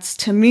think that's,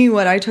 to me,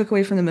 what I took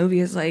away from the movie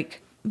is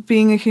like,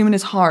 being a human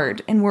is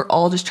hard and we're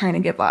all just trying to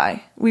get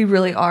by. We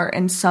really are.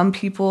 And some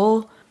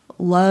people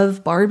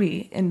love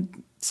Barbie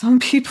and some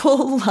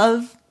people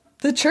love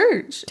the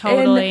church.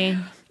 Totally.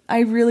 And I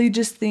really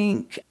just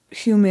think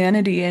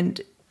humanity and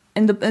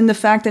the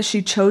fact that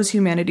she chose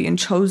humanity and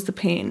chose the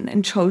pain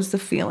and chose the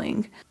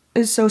feeling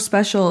is so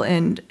special.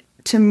 And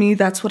to me,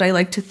 that's what I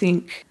like to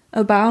think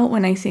about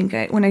when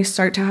I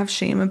start to have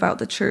shame about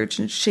the church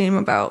and shame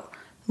about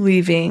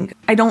leaving.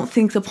 I don't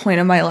think the point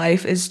of my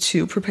life is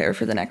to prepare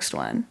for the next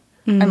one.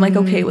 I'm like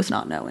okay with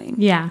not knowing.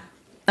 Yeah.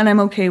 And I'm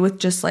okay with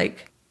just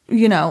like,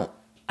 you know,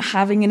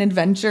 having an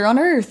adventure on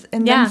earth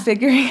and then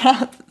figuring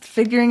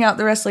out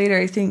the rest later.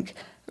 I think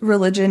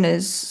religion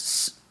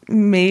is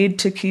made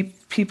to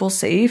keep people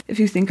safe. If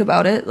you think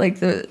about it, like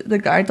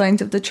the guidelines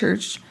of the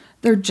church,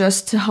 they're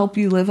just to help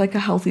you live like a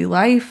healthy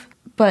life.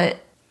 But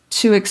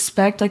to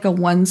expect like a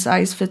one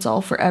size fits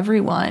all for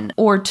everyone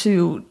or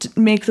to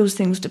make those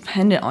things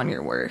dependent on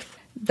your worth,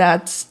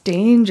 that's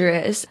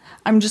dangerous.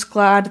 I'm just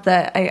glad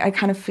that I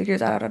kind of figured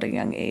that out at a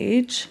young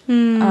age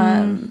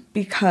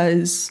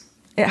because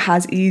it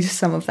has eased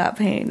some of that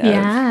pain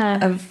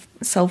of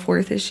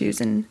self-worth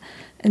issues and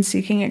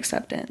seeking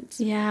acceptance.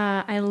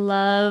 Yeah, I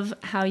love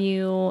how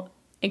you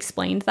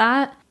explained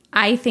that.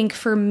 I think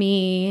for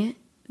me,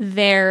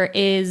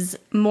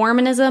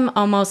 Mormonism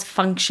almost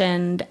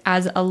functioned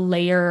as a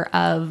layer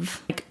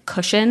of like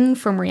cushion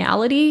from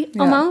reality,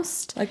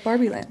 almost. Like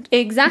Barbie Land.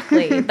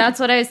 Exactly. That's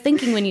what I was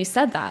thinking when you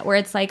said that, where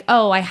it's like,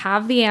 oh, I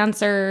have the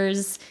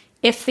answers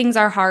if things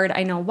are hard,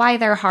 I know why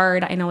they're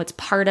hard. I know it's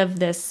part of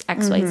this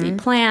XYZ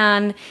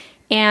plan.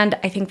 And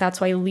I think that's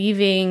why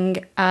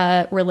leaving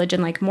a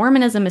religion like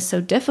Mormonism is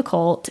so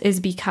difficult, is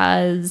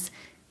because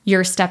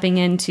you're stepping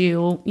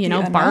into, you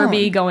know,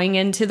 Barbie going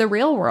into the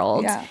real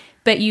world. Yeah.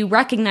 But you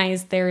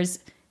recognize there's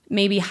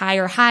maybe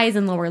higher highs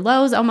and lower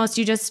lows. Almost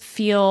you just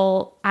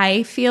feel,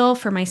 I feel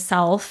for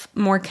myself,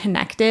 more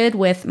connected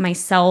with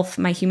myself,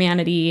 my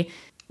humanity,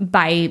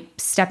 by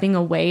stepping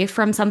away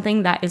from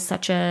something that is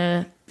such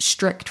a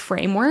strict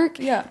framework.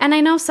 Yeah. And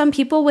I know some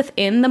people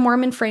within the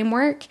Mormon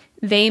framework,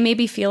 they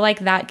maybe feel like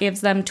that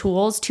gives them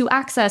tools to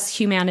access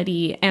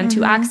humanity and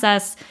to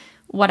access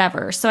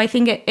whatever. So I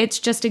think it's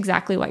just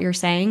exactly what you're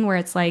saying, where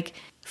it's like,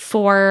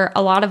 for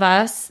a lot of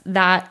us,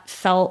 that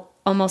felt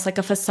almost like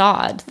a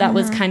facade that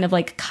was kind of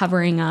like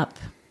covering up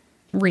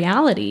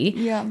reality.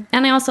 Yeah.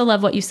 And I also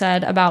love what you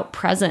said about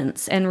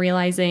presence and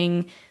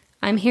realizing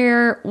I'm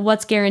here,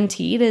 what's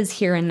guaranteed is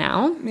here and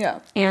now.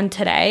 Yeah. And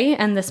today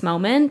and this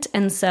moment.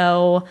 And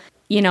so,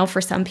 you know,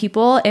 for some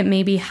people, it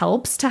maybe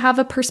helps to have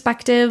a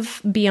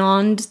perspective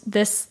beyond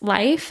this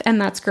life,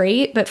 and that's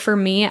great. But for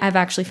me, I've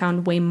actually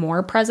found way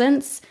more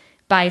presence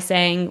by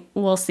saying,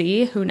 we'll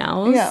see, who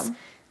knows? Yeah.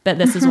 But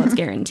this is what's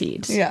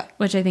guaranteed. Yeah.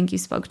 Which I think you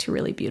spoke to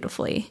really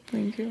beautifully.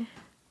 Thank you.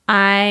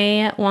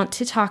 I want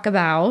to talk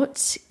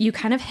about, you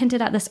kind of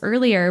hinted at this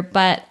earlier,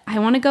 but I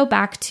want to go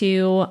back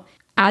to,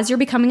 as you're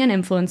becoming an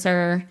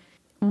influencer,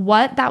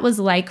 what that was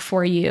like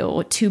for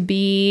you to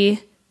be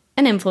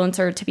an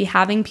influencer, to be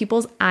having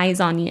people's eyes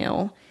on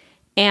you,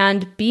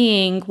 and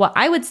being what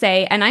I would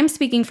say, and I'm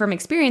speaking from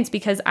experience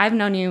because I've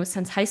known you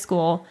since high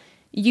school,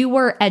 you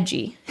were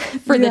edgy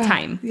for the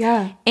time.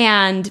 Yeah.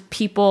 And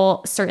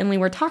people certainly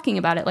were talking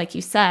about it, like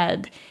you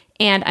said.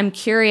 And I'm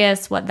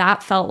curious what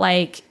that felt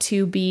like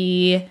to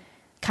be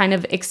kind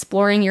of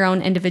exploring your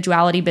own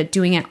individuality, but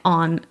doing it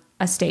on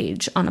a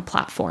stage, on a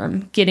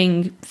platform,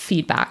 getting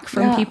feedback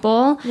from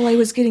people. Well, I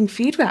was getting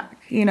feedback,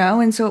 you know,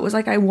 and so it was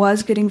like I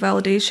was getting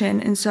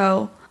validation. And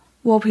so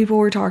while people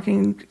were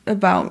talking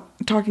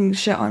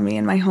shit on me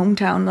in my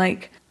hometown,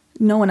 like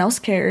no one else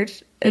cared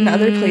in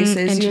other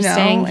places, you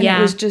know, and it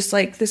was just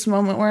like this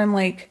moment where I'm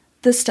like,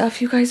 the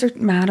stuff you guys are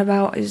mad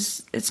about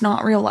it's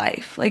not real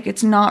life. Like,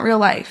 it's not real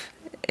life.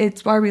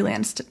 It's Barbie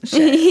land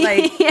shit.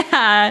 Like,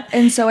 yeah.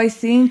 And so I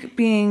think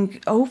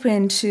being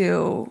open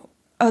to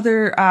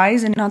other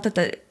eyes, and not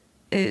that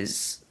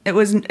is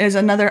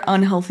another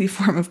unhealthy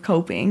form of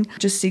coping,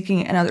 just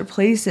seeking in other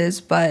places,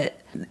 but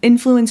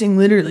influencing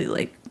literally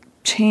like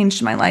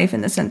changed my life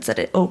in the sense that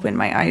it opened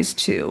my eyes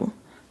to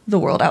the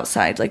world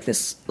outside, like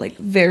this like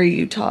very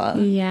Utah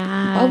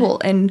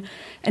bubble. And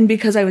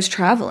because I was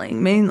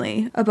traveling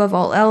mainly, above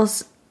all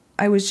else,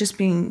 I was just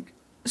being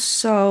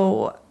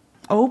so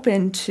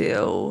open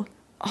to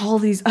all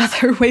these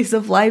other ways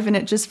of life, and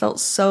it just felt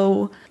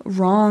so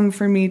wrong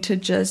for me to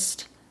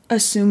just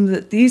assume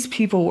that these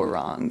people were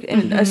wrong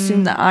and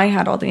assume that I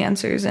had all the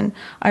answers. And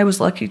I was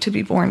lucky to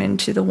be born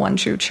into the one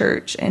true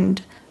church,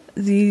 and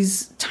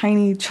these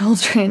tiny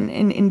children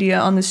in India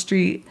on the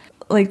street,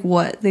 like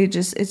what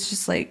it's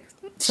just like,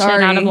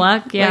 sorry, shit out of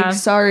luck. Yeah. Like,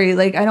 sorry.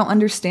 Like, I don't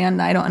understand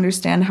that. I don't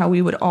understand how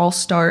we would all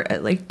start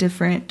at like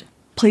different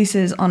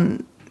places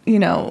on, you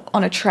know,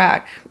 on a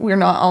track. We're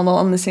not all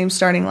on the same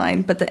starting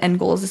line, but the end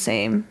goal is the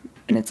same.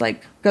 And it's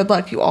like, good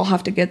luck. You all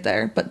have to get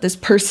there. But this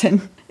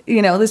person,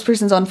 you know, this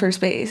person's on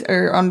first base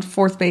or on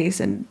fourth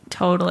base. And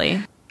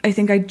totally. I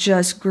think I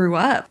just grew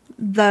up.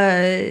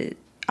 The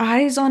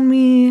eyes on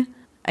me,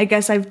 I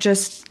guess I've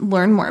just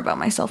learned more about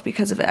myself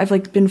because of it. I've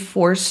like been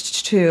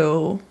forced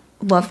to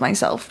love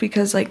myself,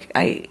 because like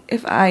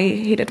if I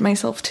hated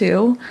myself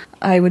too,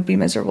 I would be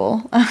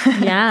miserable.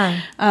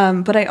 Yeah.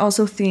 But I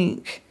also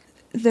think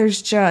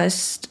there's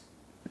just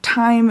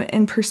time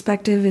and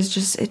perspective is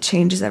just, it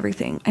changes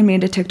everything. I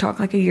made a TikTok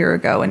like a year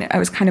ago, and I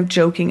was kind of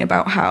joking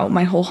about how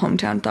my whole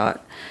hometown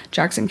thought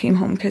Jackson came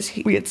home because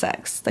we had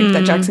sex, like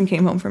that Jackson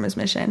came home from his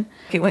mission.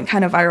 It went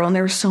kind of viral, and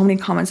there were so many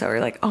comments that were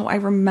like, oh, I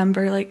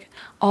remember, like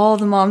all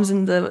the moms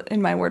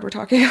in my ward were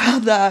talking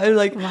about that. Or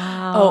like,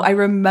 wow. Oh, I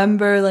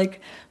remember like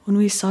when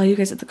we saw you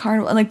guys at the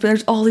carnival, and like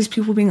there's all these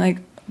people being like,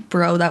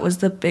 bro, that was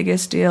the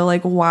biggest deal.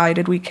 Like, why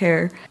did we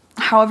care?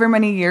 However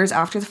many years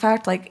after the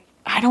fact, like,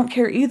 I don't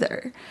care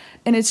either.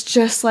 And it's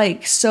just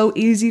like so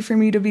easy for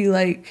me to be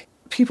like,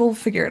 people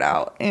figure it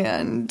out.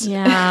 And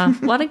yeah,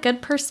 what a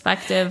good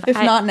perspective. If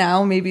not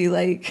now, maybe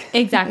like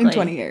exactly in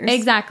 20 years.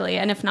 Exactly.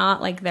 And if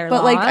not, like they're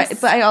but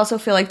lost. But I also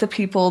feel like the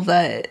people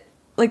that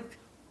like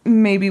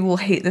maybe will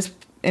hate this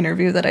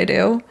interview that I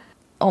do,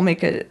 I'll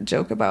make a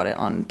joke about it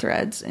on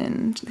Threads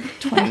in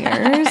 20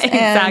 years.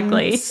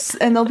 Exactly.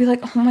 And they'll be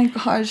like, oh my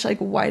gosh, like,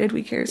 why did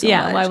we care so much?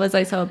 Yeah, why was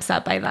I so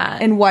upset by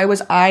that? And why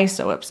was I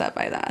so upset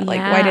by that? Like,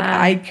 why did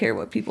I care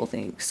what people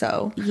think?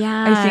 So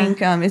yeah. I think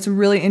it's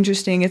really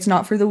interesting. It's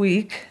not for the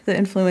weak, the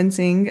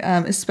influencing,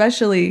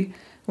 especially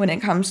when it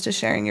comes to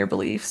sharing your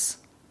beliefs.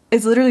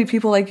 It's literally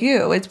people like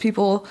you. It's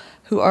people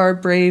who are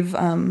brave,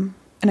 and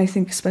I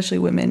think especially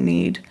women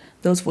need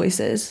those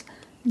voices.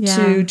 Yeah.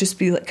 To just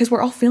be like, because we're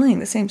all feeling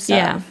the same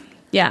stuff.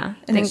 Yeah.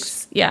 And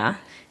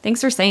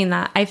Thanks for saying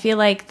that. I feel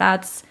like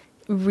that's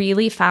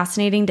really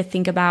fascinating to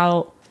think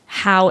about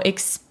how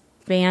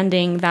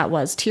expanding that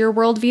was to your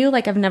worldview.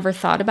 Like, I've never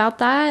thought about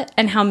that,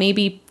 and how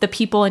maybe the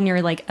people in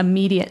your like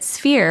immediate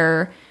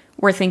sphere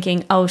were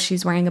thinking, oh,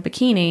 she's wearing a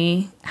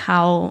bikini.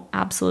 How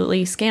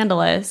absolutely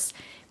scandalous.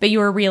 But you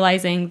were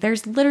realizing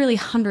there's literally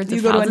hundreds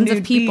of thousands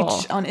of people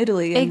beach on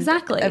Italy. And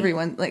exactly.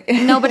 Everyone like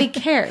nobody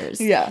cares.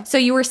 Yeah. So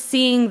you were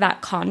seeing that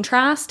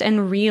contrast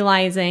and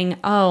realizing,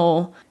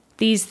 oh,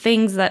 these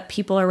things that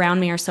people around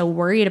me are so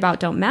worried about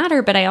don't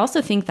matter. But I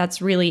also think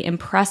that's really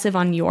impressive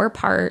on your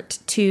part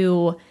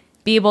to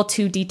be able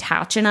to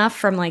detach enough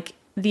from like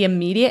the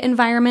immediate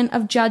environment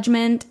of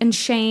judgment and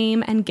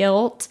shame and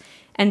guilt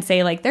and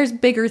say like, there's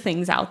bigger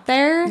things out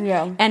there.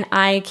 Yeah. And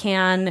I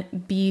can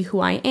be who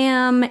I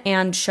am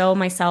and show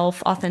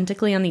myself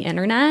authentically on the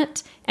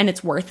internet, and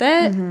it's worth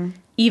it,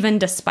 even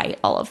despite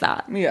all of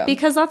that. Yeah.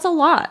 Because that's a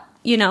lot,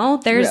 you know?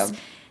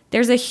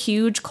 There's a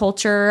huge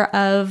culture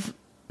of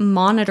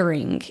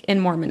monitoring in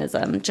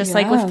Mormonism, just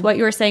like with what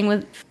you were saying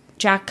with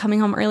Jack coming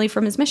home early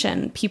from his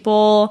mission.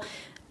 People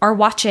are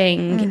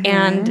watching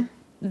and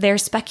they're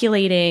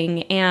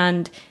speculating,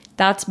 and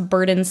that's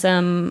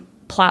burdensome,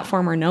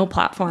 platform or no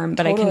platform.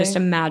 But Totally. I can just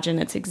imagine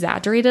it's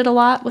exaggerated a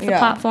lot with the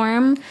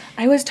platform.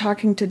 I was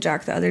talking to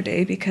Jack the other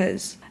day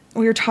because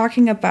we were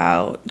talking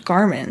about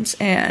garments,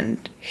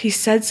 and he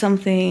said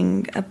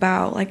something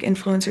about like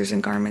influencers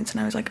and garments, and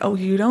I was like, oh,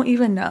 you don't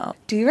even know.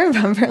 Do you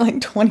remember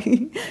like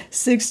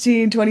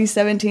 2016,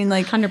 2017,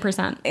 like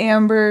 100%.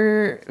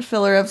 Amber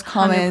Filler-Up's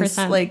comments,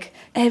 100%. like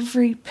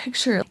every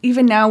picture.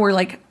 Even now we're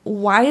like,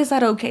 why is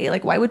that okay?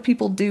 Like, why would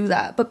people do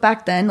that? But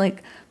back then,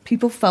 like,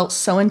 people felt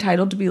so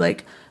entitled to be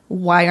like,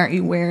 why aren't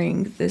you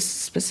wearing this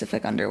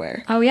specific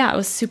underwear? Oh yeah, it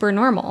was super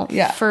normal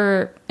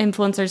for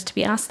influencers to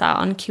be asked that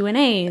on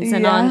Q&As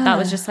and on that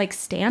was just like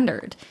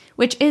standard,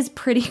 which is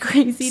pretty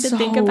crazy to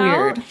think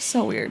about.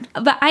 So weird.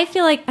 But I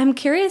feel like, I'm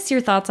curious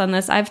your thoughts on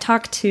this. I've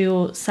talked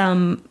to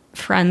some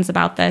friends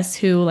about this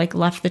who like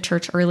left the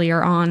church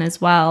earlier on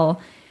as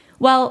well.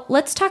 Well,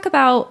 let's talk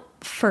about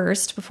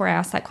first, before I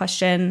ask that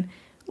question,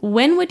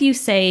 when would you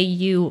say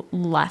you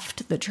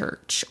left the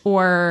church?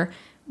 Or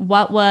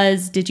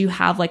did you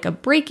have like a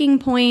breaking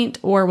point,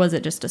 or was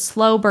it just a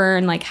slow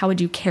burn? Like, how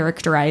would you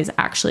characterize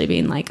actually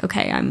being like,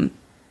 okay, I'm,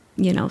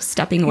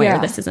 stepping away, or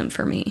this isn't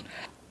for me?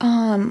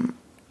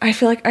 I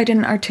feel like I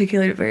didn't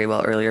articulate it very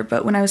well earlier,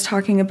 but when I was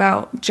talking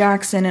about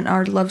Jackson and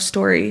our love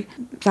story,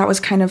 that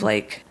was kind of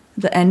like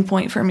the end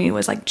point for me,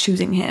 was like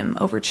choosing him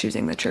over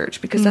choosing the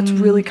church, because that's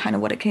really kind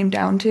of what it came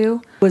down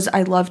to. Was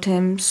I loved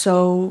him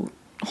so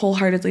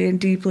wholeheartedly and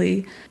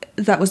deeply.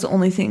 That was the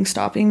only thing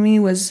stopping me,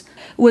 was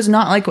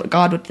not like what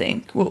God would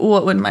think.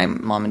 What would my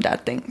mom and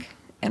dad think,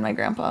 and my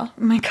grandpa,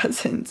 and my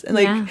cousins, and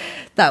like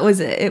that was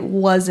it. It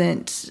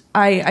wasn't.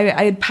 I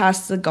had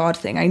passed the God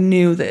thing. I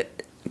knew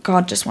that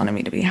God just wanted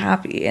me to be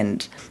happy,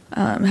 and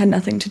had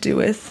nothing to do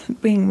with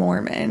being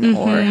Mormon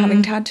or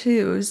having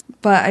tattoos.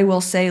 But I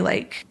will say,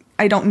 like,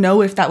 I don't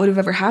know if that would have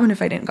ever happened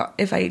if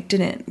I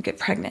didn't get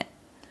pregnant.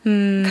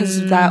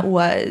 Because that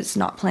was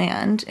not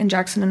planned, and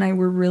Jackson and I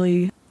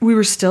we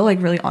were still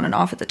like really on and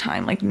off at the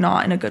time, like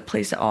not in a good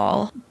place at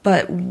all.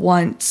 But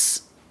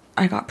once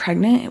I got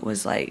pregnant, it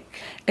was like,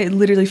 it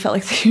literally felt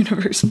like the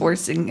universe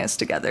forcing us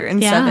together.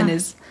 And seven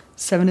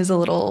is a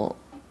little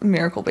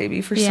miracle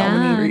baby for so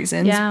many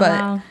reasons.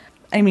 But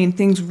I mean,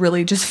 things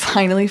really just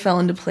finally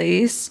fell into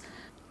place.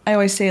 I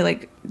always say,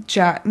 like,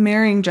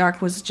 marrying Jack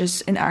was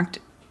just an act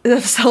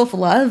of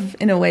self-love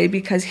in a way,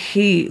 because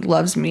he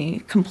loves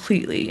me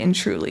completely and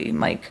truly,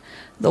 like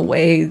the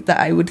way that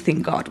I would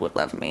think God would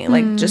love me.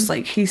 Like, just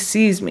like he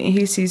sees me,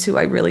 he sees who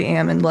I really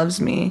am and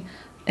loves me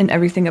and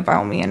everything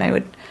about me, and I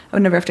would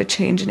never have to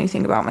change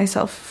anything about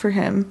myself for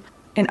him.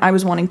 And I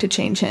was wanting to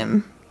change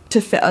him to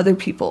fit other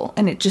people,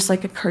 and it just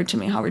like occurred to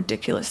me how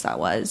ridiculous that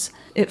was.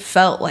 It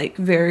felt like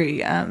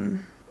very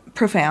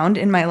profound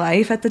in my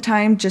life at the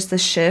time, just the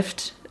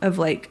shift of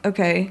like,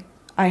 okay,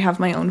 I have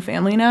my own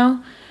family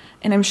now.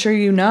 And I'm sure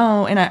you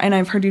know, and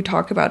I've heard you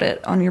talk about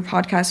it on your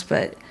podcast,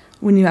 but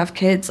when you have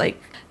kids, like,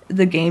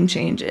 the game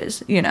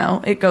changes,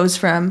 It goes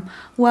from,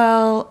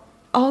 well,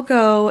 I'll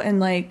go and,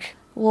 like,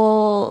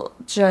 we'll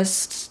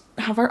just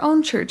have our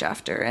own church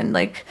after, and,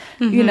 like,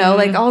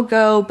 like, I'll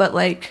go, but,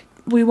 like,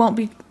 we won't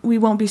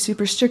be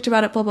super strict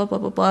about it, blah, blah, blah,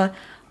 blah, blah.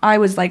 I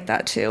was like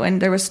that, too, and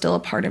there was still a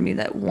part of me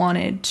that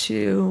wanted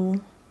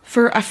to,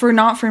 for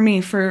not for me,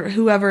 for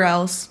whoever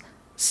else,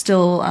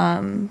 still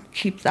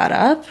keep that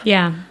up.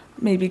 Yeah.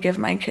 Maybe give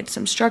my kids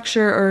some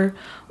structure,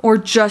 or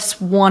just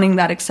wanting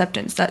that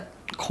acceptance, that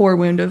core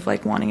wound of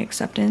like wanting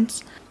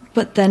acceptance.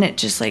 But then it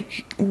just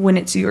like, when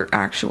it's your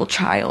actual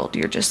child,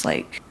 you're just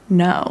like,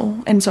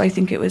 no. And so I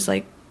think it was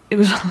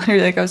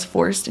literally like I was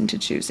forced into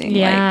choosing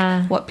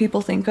like what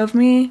people think of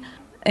me,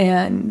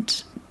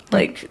 and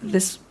like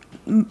this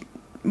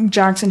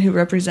Jackson, who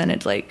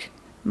represented like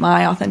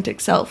my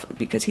authentic self,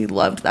 because he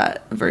loved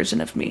that version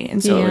of me.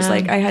 And so it was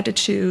like I had to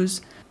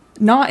choose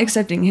not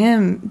accepting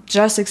him,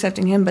 just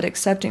accepting him, but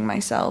accepting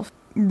myself.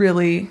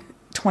 Really,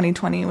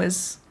 2020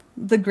 was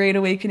the Great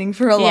Awakening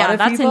for a lot of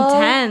that's people.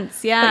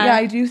 intense. Yeah. But yeah,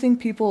 I do think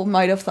people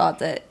might have thought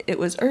that it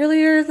was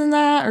earlier than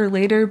that or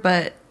later,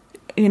 but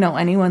you know,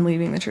 anyone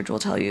leaving the church will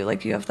tell you,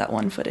 like, you have that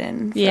one foot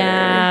in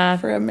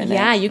for a minute.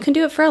 Yeah, you can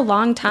do it for a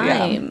long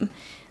time. Yeah.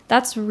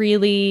 That's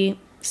really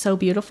so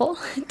beautiful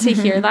to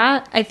hear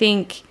that. I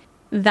think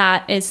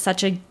that is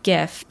such a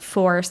gift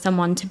for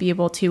someone to be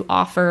able to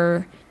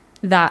offer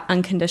that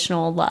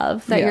unconditional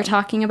love that you're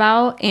talking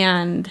about.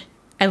 And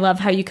I love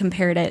how you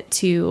compared it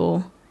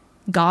to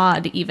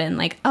God even.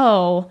 Like,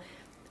 oh,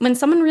 when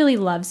someone really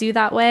loves you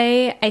that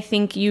way, I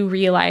think you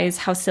realize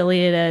how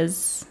silly it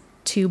is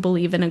to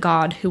believe in a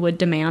God who would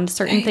demand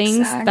certain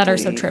things that are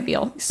so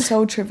trivial.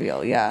 So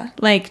trivial, yeah.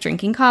 Like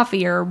drinking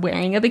coffee or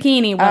wearing a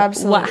bikini,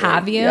 what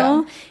have you.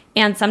 Yeah.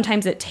 And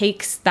sometimes it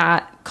takes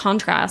that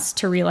contrast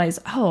to realize,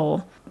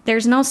 oh,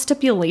 there's no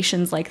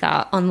stipulations like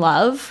that on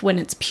love when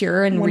it's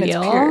pure and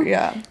real. It's pure,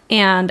 yeah.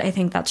 And I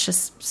think that's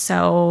just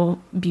so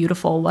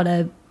beautiful. What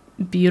a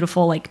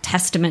beautiful like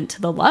testament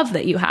to the love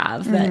that you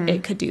have that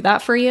it could do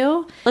that for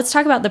you. Let's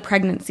talk about the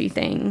pregnancy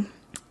thing,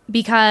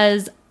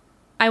 because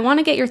I want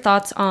to get your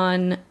thoughts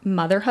on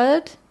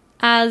motherhood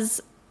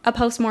as a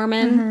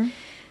post-Mormon.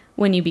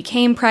 When you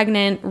became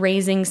pregnant,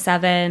 raising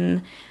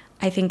 7,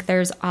 I think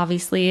there's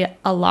obviously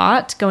a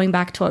lot. Going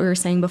back to what we were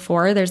saying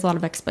before, there's a lot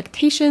of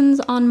expectations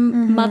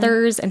on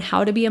mothers and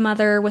how to be a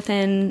mother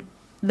within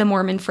the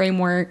Mormon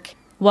framework.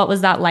 What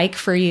was that like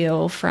for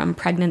you from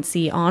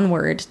pregnancy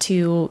onward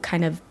to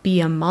kind of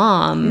be a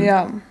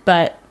mom,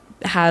 but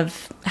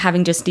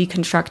having just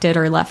deconstructed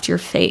or left your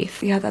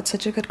faith? Yeah, that's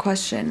such a good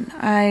question.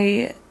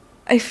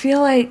 I feel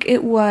like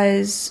it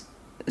was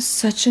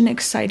such an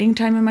exciting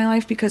time in my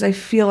life because I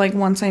feel like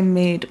once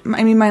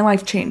my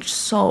life changed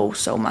so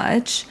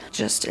much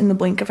just in the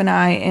blink of an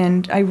eye,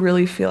 and I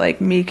really feel like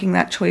making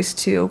that choice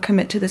to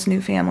commit to this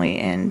new family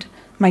and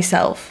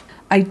myself,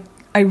 my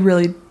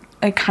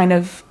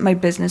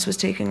business was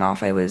taking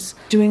off. I was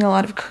doing a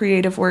lot of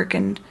creative work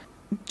and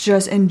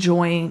just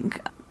enjoying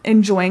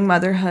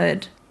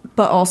motherhood,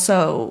 but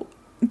also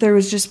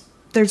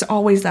there's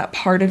always that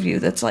part of you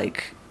that's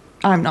like,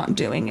 I'm not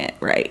doing it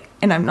right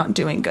and I'm not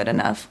doing good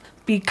enough,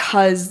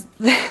 because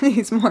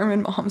these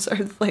Mormon moms are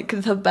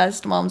like the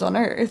best moms on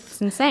earth.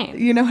 It's insane.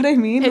 You know what I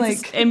mean?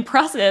 It's like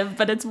impressive,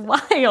 but it's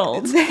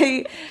wild.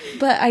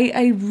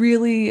 I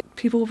really,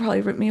 people will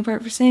probably rip me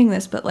apart for saying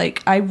this, but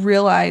like I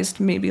realized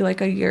maybe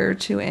like a year or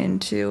two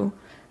into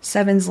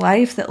 7's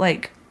life that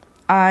like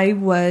I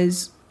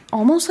was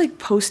almost like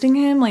posting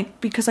him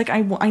like because like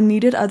I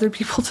needed other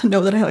people to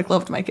know that I like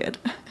loved my kid.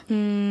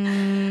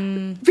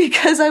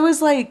 Because I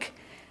was like,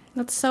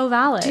 that's so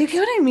valid. Do you get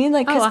what I mean?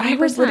 Like, because I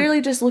would literally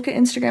just look at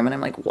Instagram and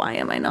I'm like, why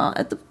am I not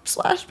at the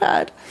splash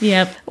pad?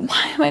 Yep.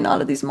 Why am I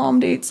not at these mom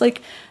dates?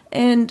 Like,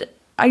 and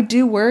I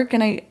do work,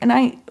 and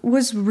I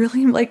was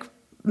really like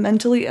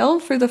mentally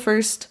ill for I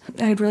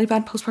had really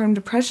bad postpartum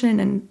depression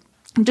and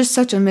just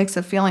such a mix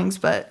of feelings.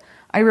 But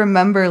I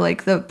remember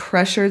like the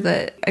pressure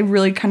that I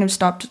really kind of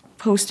stopped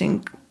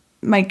posting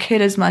my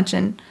kid as much,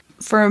 and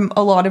for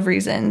a lot of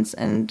reasons,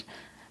 and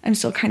I'm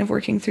still kind of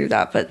working through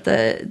that. But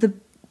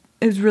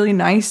it was really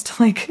nice to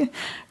like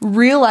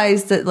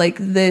realize that like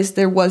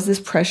there was this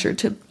pressure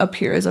to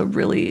appear as a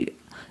really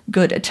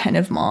good,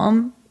 attentive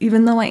mom,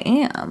 even though I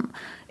am.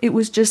 It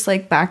was just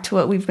like back to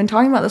what we've been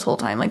talking about this whole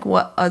time, like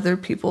what other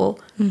people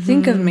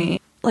think of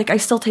me. Like I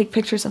still take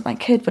pictures of my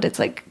kid, but it's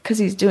like because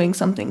he's doing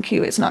something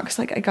cute. It's not because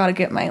like I gotta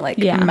get my like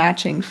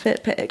matching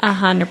fit pic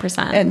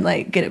 100% and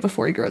like get it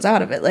before he grows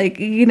out of it. Like,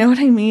 you know what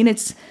I mean?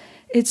 It's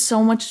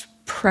so much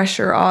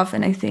pressure off,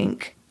 and I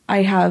think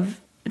I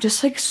have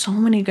just like so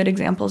many good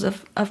examples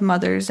of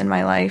mothers in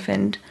my life,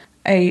 and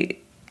I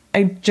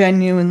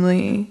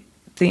genuinely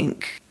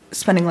think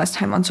spending less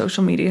time on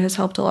social media has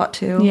helped a lot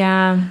too.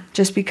 Yeah.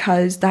 Just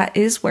because that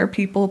is where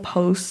people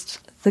post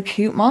the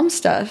cute mom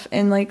stuff,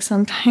 and like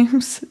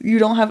sometimes you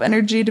don't have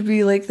energy to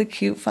be like the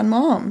cute fun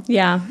mom.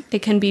 Yeah,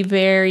 it can be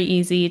very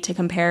easy to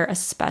compare,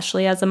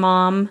 especially as a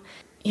mom.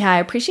 Yeah, I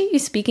appreciate you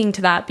speaking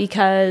to that,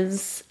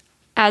 because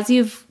as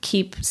you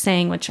keep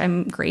saying, which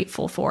I'm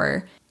grateful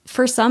for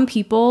some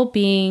people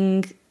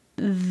being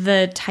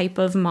the type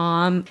of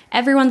mom,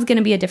 everyone's going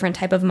to be a different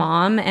type of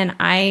mom. And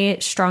I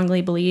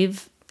strongly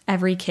believe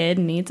every kid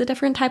needs a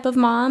different type of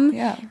mom.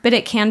 Yeah. But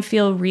it can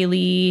feel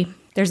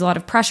there's a lot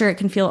of pressure. It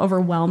can feel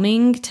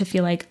overwhelming to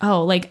feel like,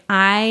 oh, like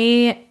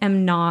I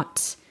am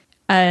not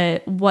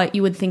what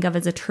you would think of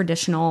as a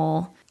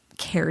traditional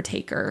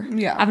caretaker.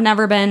 Yeah. I've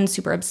never been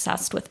super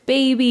obsessed with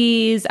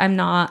babies.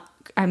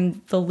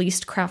 I'm the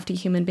least crafty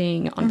human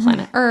being on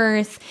planet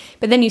Earth.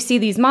 But then you see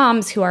these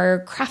moms who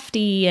are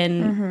crafty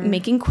and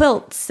making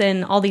quilts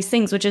and all these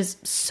things, which is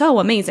so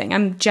amazing.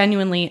 I'm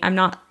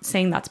not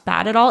saying that's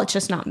bad at all. It's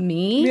just not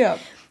me. Yeah.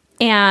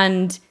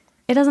 And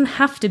it doesn't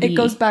have to be. It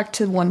goes back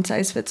to one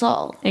size fits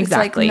all.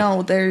 Exactly. It's like,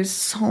 no, there's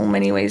so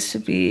many ways to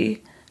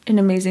be an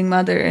amazing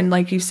mother. And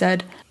like you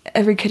said,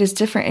 every kid is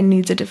different and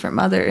needs a different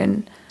mother.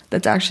 And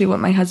that's actually what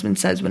my husband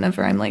says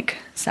whenever I'm like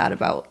sad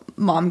about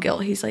mom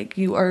guilt. He's like,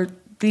 you are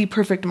the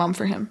perfect mom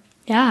for him.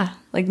 Yeah.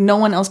 Like no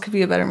one else could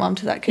be a better mom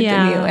to that kid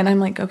than you. And I'm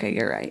like, okay,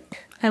 you're right.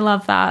 I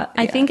love that.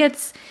 I think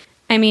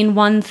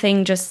one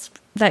thing just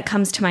that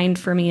comes to mind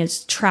for me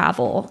is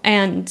travel.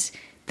 And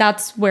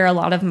that's where a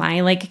lot of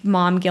my like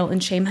mom guilt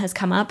and shame has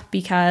come up,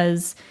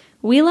 because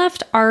we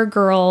left our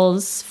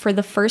girls for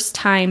the first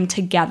time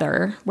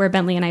together, where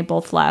Bentley and I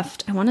both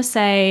left. I want to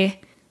say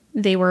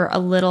they were a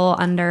little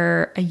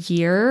under a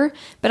year,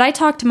 but I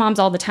talk to moms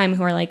all the time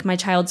who are like, my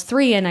child's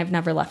 3 and I've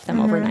never left them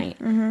overnight.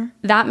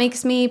 That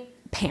makes me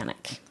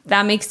panic.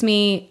 That makes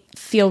me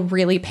feel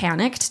really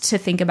panicked to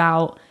think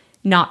about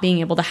not being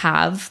able to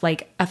have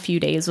like a few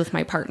days with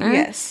my partner.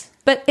 Yes.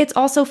 But it's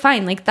also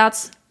fine. Like,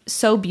 that's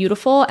so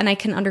beautiful, and I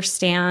can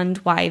understand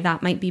why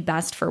that might be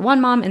best for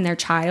one mom and their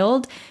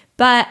child.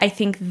 But I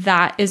think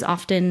that is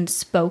often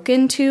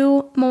spoken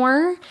to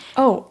more.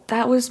 Oh,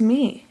 that was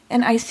me.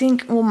 And I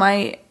think,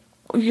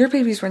 your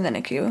babies were in the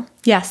NICU.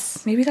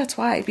 Yes. Maybe that's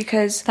why,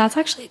 because That's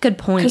actually a good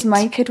point. Because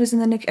my kid was in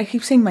the NICU. I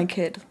keep saying my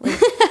kid. Like,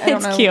 I don't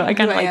It's know. cute. I who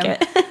kind of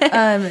like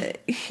am.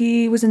 it.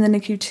 He was in the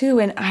NICU too,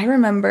 and I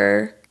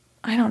remember,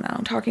 I don't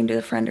know, talking to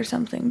a friend or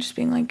something, just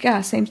being like,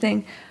 yeah, same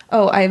thing.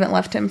 Oh, I haven't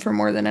left him for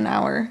more than an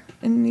hour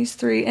in these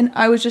 3. And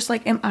I was just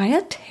like, am I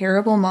a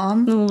terrible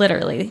mom?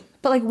 Literally.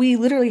 But like, we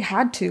literally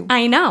had to.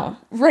 I know.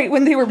 Right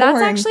when they were born.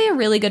 That's actually a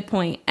really good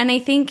point. And I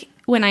think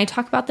when I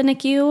talk about the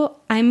NICU,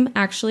 I'm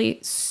actually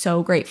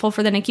so grateful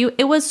for the NICU.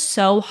 It was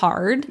so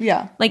hard.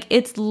 Yeah. Like,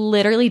 it's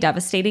literally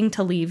devastating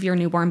to leave your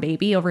newborn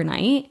baby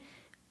overnight.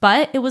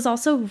 But it was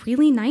also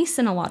really nice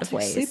in a lot of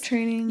ways. Sleep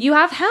training. You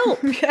have help.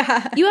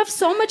 Yeah. You have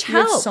so much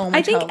help.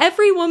 I think help.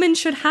 every woman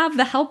should have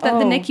the help that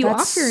the NICU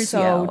that's offers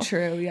so you.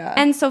 true, yeah.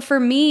 And so for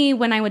me,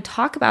 when I would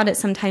talk about it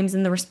sometimes,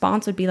 and the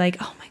response would be like,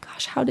 oh my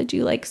gosh, how did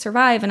you like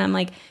survive? And I'm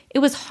like, it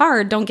was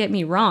hard, don't get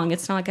me wrong.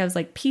 It's not like I was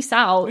like, peace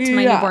out to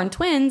my newborn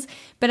twins.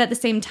 But at the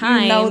same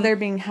time, you know they're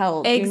being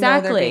held.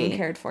 Exactly. You know they're being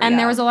cared for. And yeah.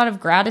 there was a lot of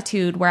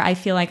gratitude where I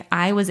feel like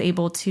I was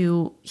able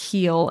to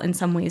heal in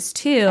some ways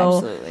too.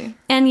 Absolutely.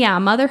 And yeah,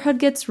 motherhood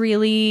gets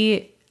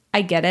really,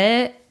 I get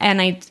it. And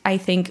I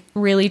think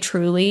really,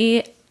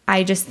 truly,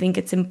 I just think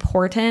it's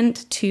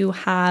important to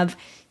have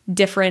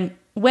different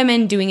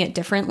women doing it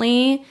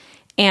differently.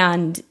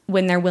 And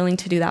when they're willing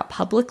to do that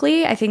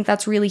publicly, I think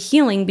that's really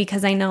healing,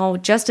 because I know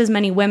just as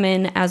many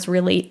women as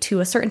relate to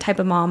a certain type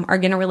of mom are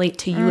going to relate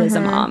to you as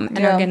a mom, and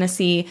are going to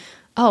see,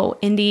 oh,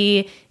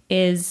 Indy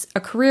is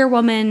a career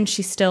woman.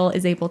 She still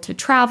is able to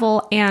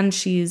travel, and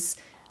she's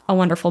a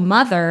wonderful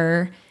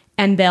mother,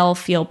 and they'll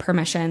feel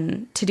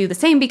permission to do the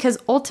same. Because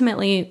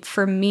ultimately,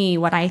 for me,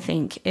 what I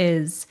think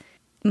is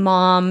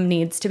mom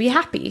needs to be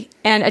happy,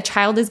 and a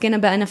child is going to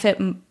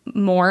benefit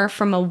more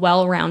from a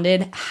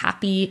well-rounded,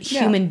 happy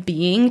human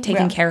being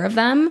taking care of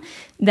them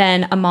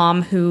than a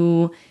mom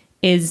who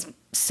is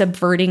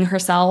subverting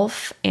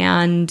herself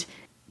and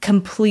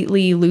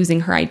completely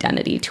losing her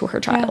identity to her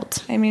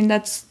child. I mean,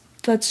 that's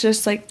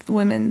just like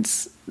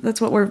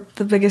that's what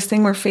the biggest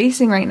thing we're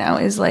facing right now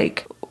is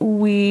like,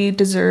 we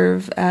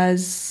deserve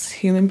as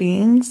human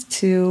beings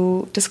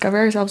to discover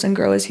ourselves and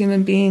grow as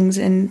human beings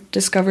and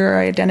discover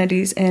our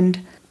identities. And,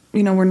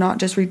 you know, we're not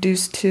just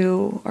reduced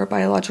to our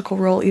biological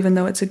role, even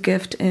though it's a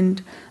gift and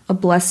a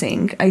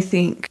blessing. I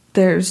think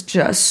there's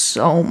just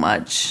so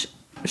much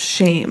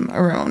shame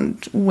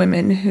around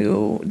women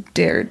who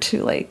dare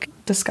to like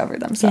discover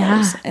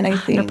themselves. Yeah, and I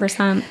think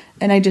 100%.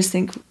 And I just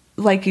think,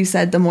 like you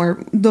said, the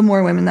more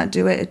women that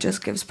do it, it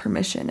just gives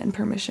permission and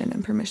permission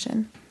and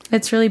permission.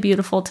 It's really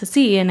beautiful to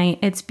see, and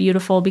it's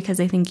beautiful because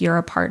I think you're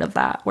a part of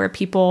that, where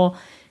people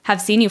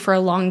have seen you for a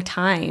long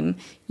time.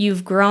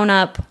 You've grown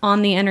up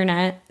on the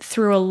internet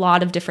through a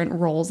lot of different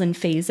roles and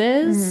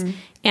phases,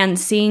 and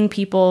seeing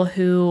people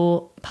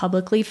who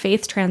publicly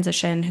faith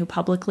transition, who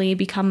publicly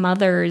become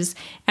mothers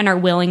and are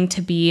willing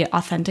to be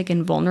authentic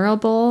and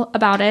vulnerable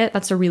about it,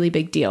 that's a really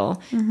big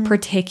deal,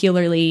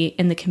 particularly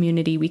in the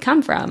community we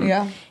come from.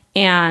 Yeah.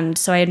 And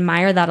so I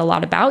admire that a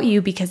lot about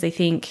you, because I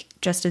think,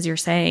 just as you're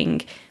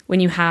saying, when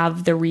you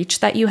have the reach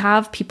that you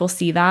have, people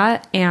see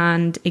that,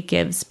 and it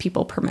gives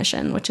people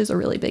permission, which is a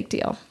really big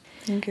deal.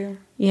 Thank you.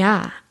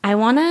 Yeah. I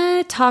want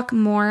to talk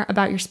more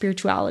about your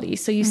spirituality.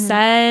 So you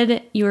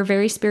said you were a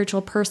very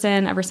spiritual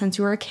person ever since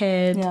you were a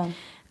kid. Yeah.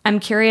 I'm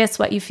curious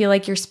what you feel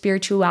like your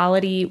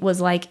spirituality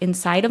was like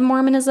inside of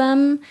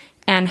Mormonism,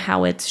 and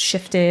how it's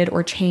shifted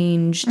or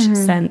changed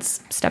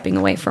since stepping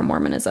away from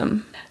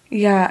Mormonism.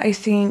 Yeah, I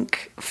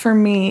think for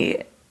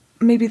me,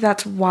 maybe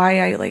that's why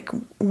I like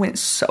went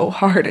so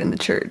hard in the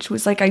church,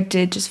 was like I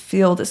did just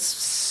feel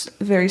this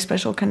very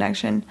special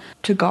connection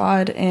to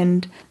God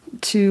and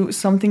to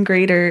something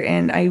greater.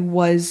 And I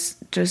was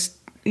just,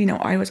 you know,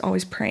 I was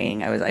always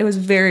praying. I was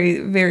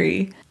very,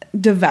 very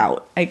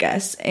devout, I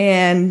guess.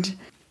 And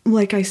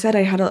like I said,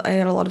 I had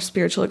a lot of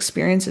spiritual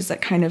experiences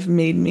that kind of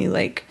made me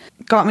like,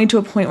 got me to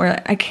a point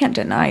where I can't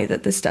deny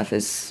that this stuff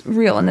is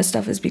real, and this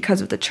stuff is because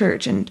of the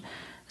church. And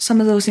some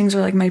of those things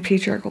are like my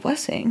patriarchal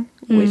blessing,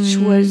 which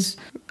was,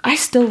 I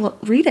still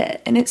read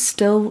it, and it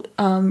still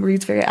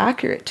reads very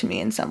accurate to me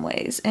in some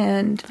ways.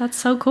 And That's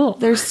so cool.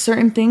 there's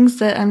certain things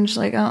that I'm just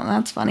like, oh,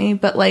 that's funny.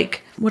 But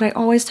like, what I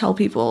always tell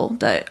people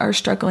that are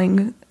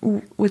struggling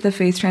with the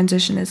faith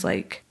transition is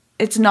like,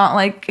 it's not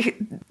like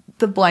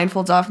the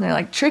blindfolds off and they're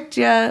like, tricked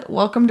ya,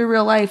 welcome to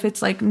real life.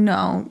 It's like,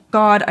 no,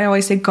 God, I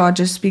always say God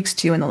just speaks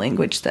to you in the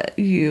language that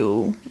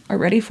you are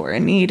ready for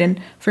and need.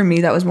 And for me,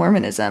 that was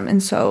Mormonism.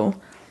 And so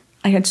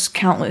I had just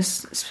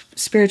countless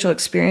spiritual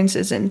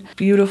experiences and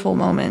beautiful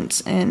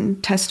moments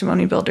and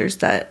testimony builders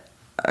that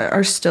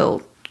are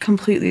still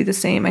completely the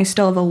same. I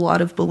still have a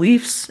lot of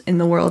beliefs in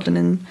the world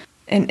and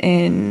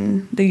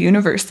in the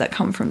universe that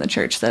come from the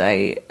church that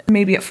I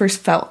maybe at first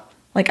felt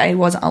like I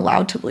wasn't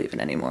allowed to believe in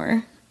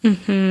anymore.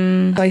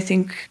 So I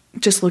think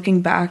just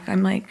looking back,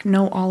 I'm like,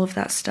 no, all of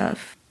that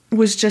stuff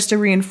was just a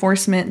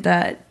reinforcement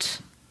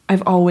that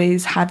I've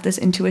always had this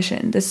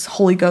intuition, this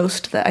Holy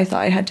Ghost that I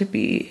thought I had to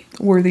be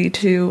worthy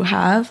to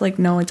have. Like,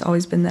 no, it's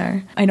always been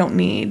there. I don't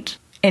need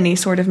any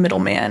sort of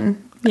middleman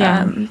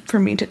for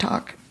me to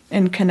talk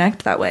and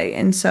connect that way.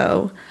 And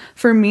so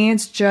for me,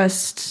 it's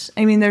just,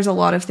 I mean, there's a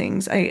lot of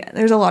things, a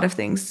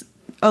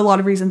lot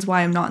of reasons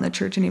why I'm not in the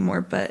church anymore,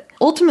 but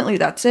ultimately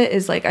that's it,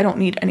 is like, I don't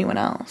need anyone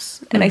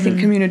else. And I think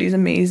community is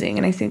amazing.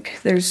 And I think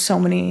there's so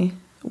many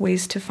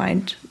ways to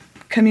find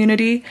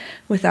community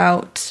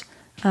without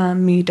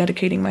me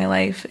dedicating my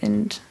life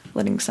and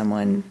letting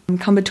someone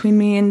come between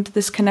me and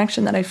this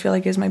connection that I feel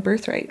like is my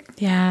birthright.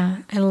 Yeah,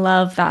 I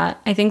love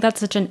that. I think that's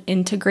such an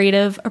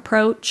integrative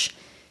approach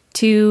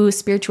to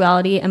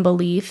spirituality and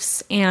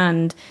beliefs.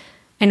 And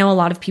I know a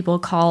lot of people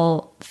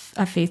call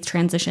a faith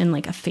transition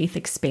like a faith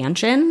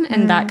expansion.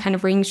 And that kind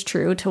of rings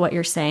true to what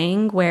you're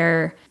saying,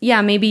 where,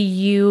 yeah, maybe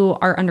you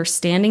are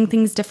understanding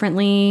things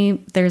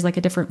differently. There's like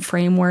a different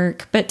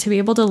framework. But to be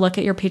able to look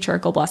at your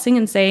patriarchal blessing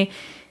and say,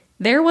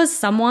 there was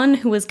someone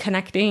who was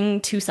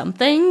connecting to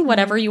something,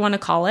 whatever you want to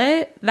call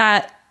it,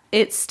 that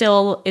it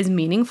still is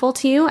meaningful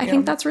to you. I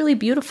think that's really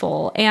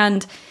beautiful.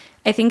 And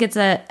I think it's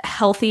a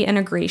healthy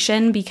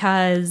integration,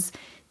 because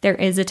there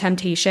is a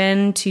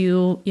temptation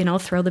to, you know,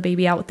 throw the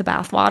baby out with the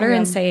bathwater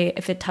and say,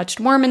 if it touched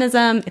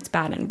Mormonism, it's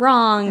bad and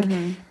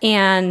wrong.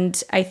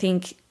 And I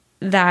think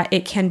that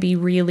it can be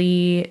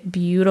really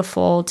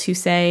beautiful to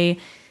say,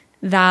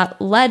 that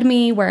led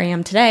me where I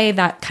am today,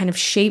 that kind of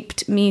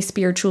shaped me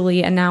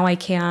spiritually, and now I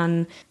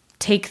can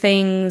take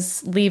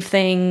things, leave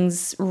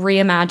things,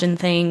 reimagine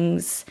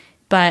things.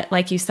 But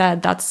like you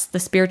said, that's the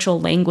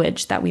spiritual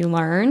language that we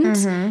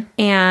learned.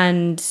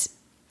 And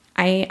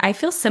I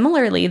feel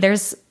similarly.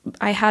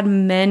 I had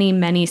many,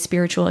 many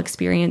spiritual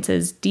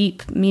experiences,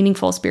 deep,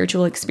 meaningful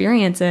spiritual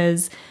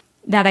experiences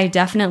that I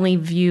definitely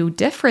view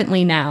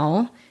differently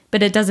now,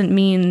 but it doesn't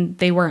mean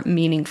they weren't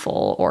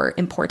meaningful or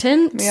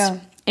important. Yeah.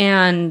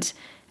 And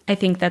I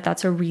think that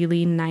that's a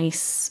really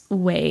nice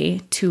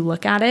way to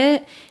look at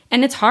it.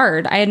 And it's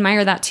hard. I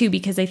admire that too,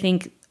 because I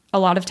think a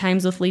lot of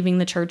times with leaving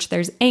the church,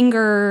 there's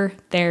anger,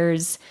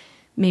 there's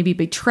maybe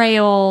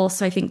betrayal.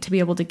 So I think to be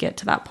able to get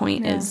to that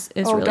point is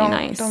really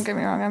nice. Don't get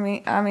me wrong.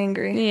 I'm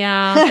angry.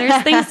 Yeah.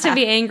 There's things to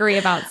be angry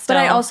about still. But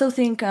I also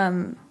think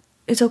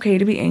it's okay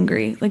to be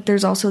angry. Like,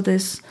 there's also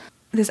this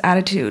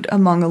attitude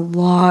among a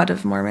lot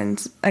of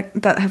Mormons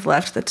that have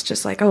left that's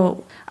just like,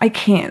 oh, I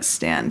can't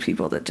stand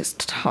people that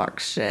just talk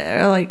shit,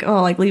 or like,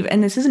 oh, like leave.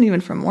 And this isn't even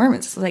from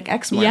Mormons. It's like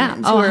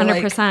ex-Mormons. Yeah. Oh,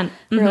 100%.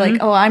 Who are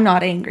like, oh, I'm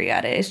not angry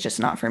at it. It's just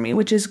not for me,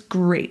 which is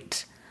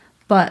great.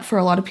 But for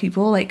a lot of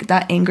people, like,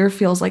 that anger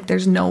feels like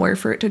there's nowhere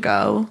for it to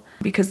go,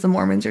 because the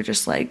Mormons are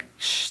just like,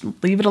 shh,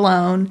 leave it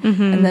alone.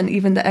 And then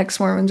even the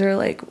ex-Mormons are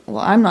like, well,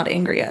 I'm not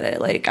angry at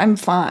it. Like, I'm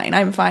fine.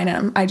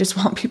 I just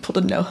want people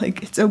to know,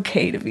 like, it's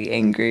okay to be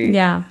angry.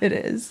 Yeah. It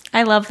is.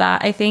 I love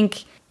that. I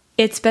think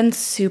it's been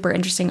super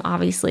interesting,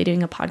 obviously,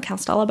 doing a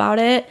podcast all about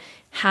it,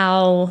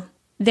 how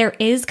there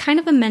is kind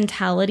of a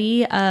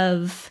mentality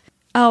of,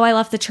 oh, I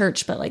left the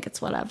church, but like,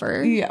 it's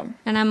whatever. Yeah.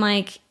 And I'm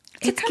like,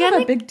 It's kind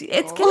of a big deal.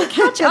 It's gonna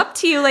catch up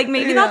to you. Like,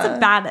 maybe that's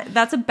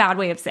a bad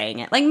way of saying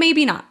it. Like,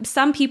 maybe not.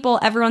 Some people,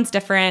 everyone's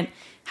different.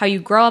 How you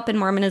grow up in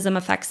Mormonism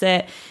affects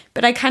it.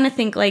 But I kind of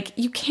think, like,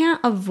 you can't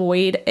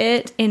avoid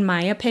it, in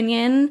my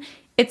opinion.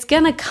 It's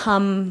gonna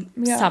come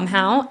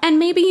somehow. And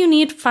maybe you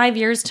need 5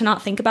 years to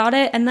not think about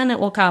it, and then it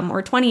will come,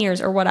 or 20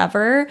 years or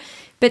whatever.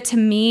 But to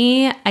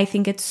me, I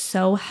think it's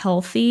so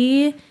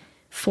healthy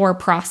for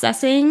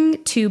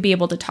processing to be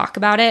able to talk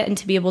about it, and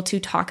to be able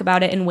to talk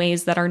about it in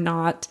ways that are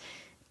not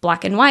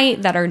black and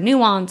white, that are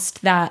nuanced,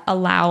 that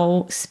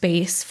allow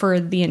space for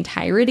the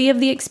entirety of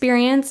the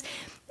experience.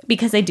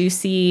 Because I do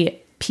see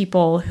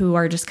people who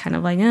are just kind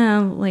of like,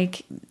 oh,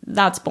 like,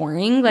 that's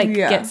boring, like,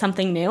 get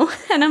something new.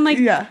 And I'm like,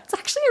 it's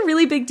actually a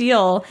really big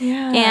deal.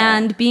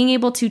 And being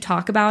able to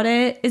talk about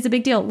it is a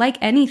big deal, like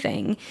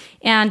anything.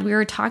 And we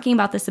were talking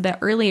about this a bit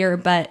earlier,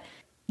 but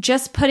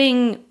just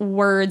putting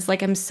words,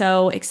 like, I'm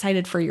so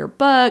excited for your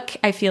book.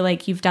 I feel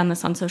like you've done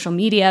this on social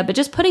media, but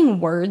just putting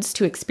words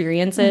to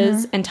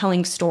experiences and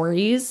telling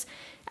stories,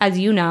 as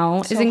you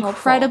know, is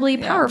incredibly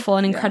powerful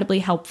and incredibly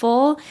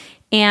helpful.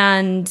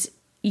 And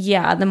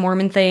yeah, the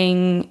Mormon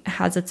thing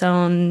has its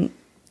own,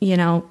 you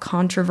know,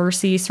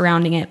 controversy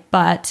surrounding it.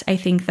 But I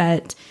think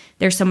that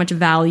there's so much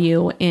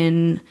value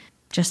in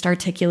just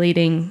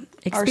articulating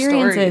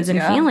experiences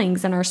and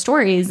feelings and our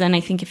stories. And I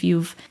think if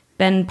you've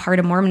been part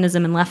of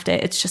Mormonism and left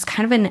it, it's just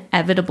kind of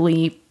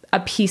inevitably a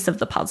piece of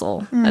the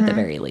puzzle at the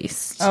very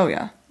least. Oh,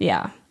 yeah.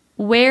 Yeah.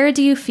 Where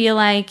do you feel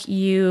like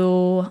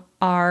you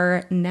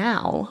are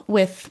now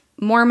with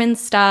Mormon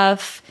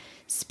stuff,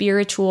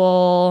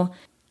 spiritual?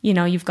 You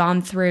know, you've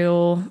gone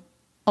through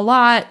a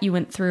lot.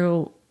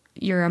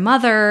 You're a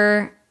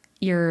mother,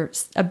 you're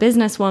a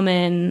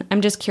businesswoman.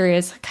 I'm just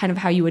curious kind of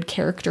how you would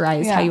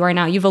characterize how you are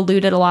now. You've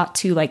alluded a lot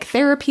to like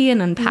therapy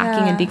and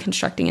unpacking and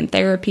deconstructing in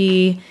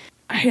therapy.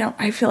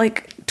 I feel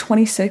like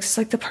 26 is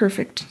like the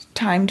perfect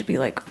time to be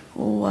like,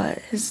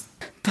 what is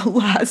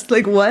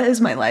what has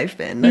my life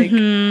been like?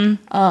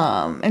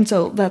 And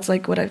so that's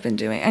like what I've been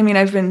doing. I mean,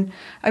 I've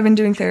been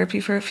doing therapy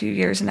for a few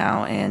years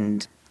now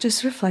and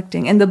just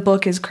reflecting. And the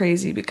book is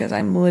crazy because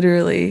I'm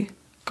literally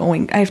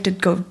I have to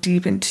go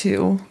deep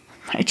into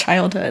my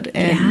childhood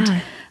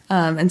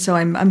and so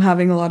I'm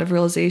having a lot of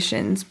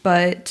realizations.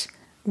 But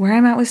where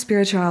I'm at with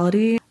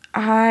spirituality,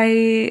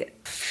 I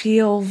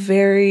feel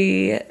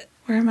where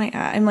am I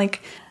at?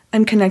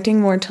 I'm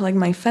connecting more to like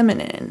my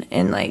feminine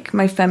and like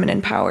my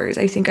feminine powers.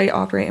 I think I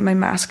operate in my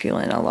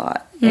masculine a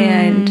lot.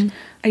 And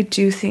I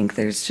do think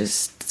there's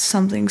just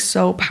something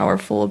so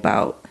powerful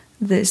about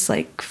this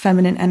like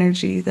feminine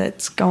energy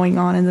that's going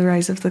on in the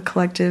rise of the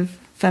collective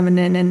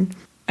feminine. And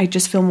I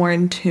just feel more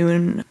in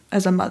tune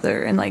as a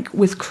mother and like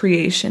with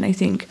creation. I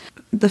think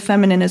the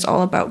feminine is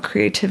all about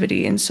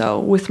creativity. And so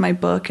with my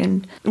book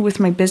and with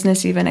my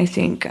business even, I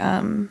think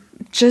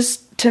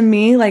just to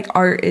me, like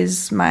art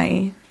is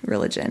my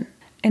religion.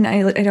 And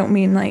I don't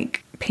mean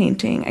like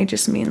painting. I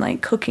just mean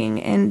like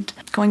cooking and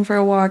going for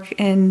a walk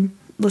and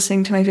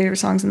listening to my favorite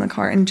songs in the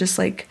car and just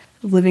like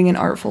living an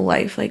artful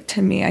life. Like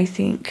to me, I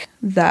think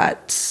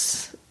that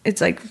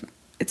it's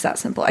that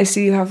simple. I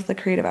see you have the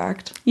creative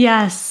act.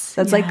 Yes.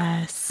 That's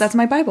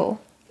my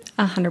Bible.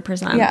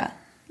 100%. Yeah.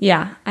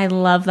 Yeah. I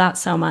love that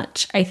so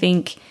much. I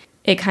think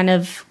it kind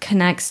of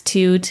connects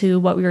to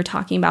what we were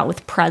talking about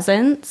with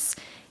presence.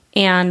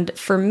 And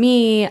for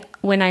me,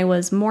 when I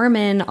was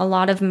Mormon, a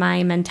lot of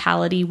my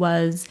mentality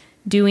was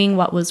doing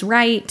what was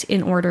right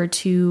in order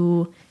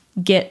to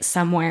get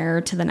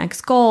somewhere to the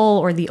next goal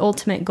or the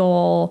ultimate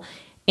goal.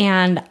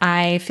 And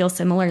I feel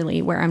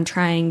similarly where I'm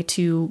trying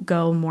to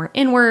go more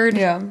inward,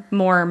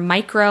 more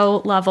micro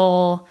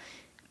level,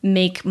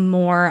 make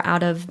more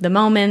out of the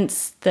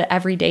moments, the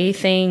everyday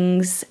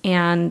things.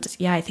 And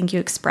yeah, I think you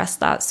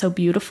expressed that so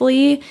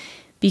beautifully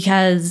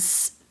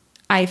because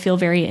I feel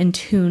very in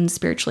tune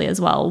spiritually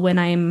as well when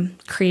I'm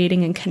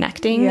creating and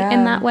connecting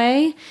in that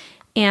way.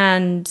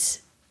 And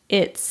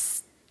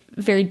it's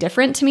very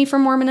different to me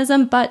from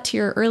Mormonism. But to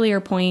your earlier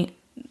point,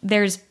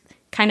 there's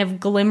kind of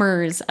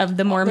glimmers of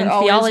the Mormon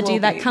theology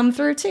that come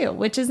through too,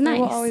 which is nice.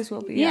 There always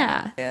will be.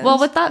 Yeah. Well,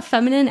 with that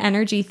feminine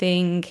energy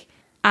thing,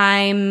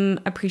 I'm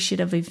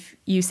appreciative of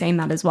you saying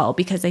that as well,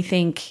 because I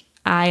think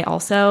I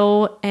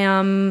also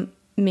am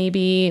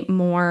maybe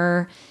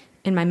more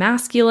in my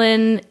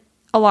masculine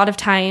a lot of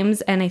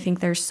times. And I think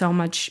there's so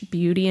much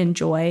beauty and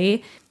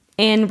joy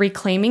in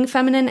reclaiming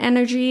feminine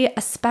energy,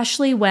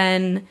 especially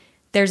when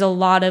there's a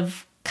lot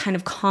of kind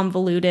of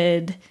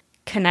convoluted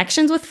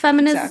connections with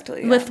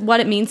feminism, with what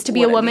it means to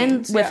be a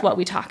woman, with what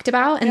we talked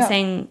about, and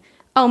saying,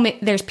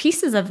 there's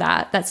pieces of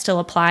that still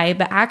apply,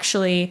 but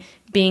actually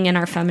being in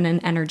our feminine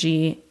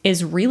energy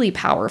is really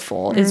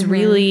powerful, is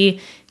really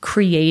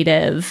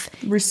creative.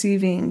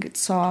 Receiving, it's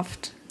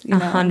soft.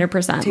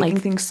 100%. Taking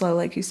like things slow,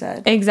 like you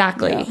said.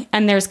 Exactly. Yeah.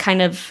 And it's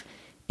kind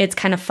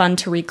of fun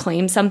to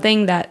reclaim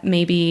something that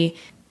maybe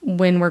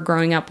when we're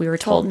growing up, we were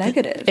told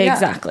negative.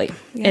 Exactly.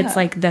 Yeah. It's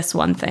like this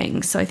one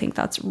thing. So I think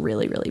that's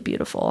really, really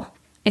beautiful.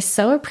 I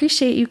so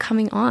appreciate you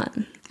coming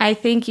on. I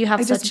think you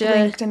have such a...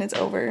 blinked and it's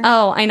over.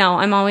 Oh, I know.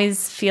 I'm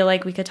always feel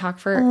like we could talk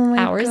for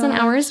hours and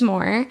hours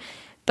more.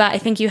 But I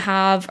think you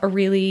have a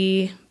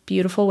really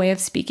beautiful way of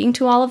speaking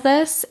to all of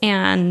this.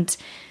 And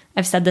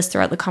I've said this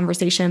throughout the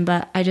conversation,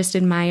 but I just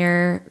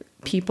admire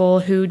people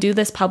who do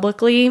this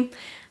publicly.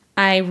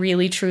 I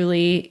really,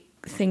 truly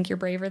think you're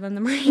braver than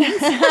the Marines.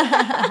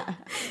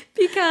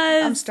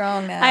 Because I'm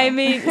strong now. I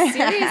mean,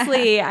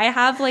 seriously, I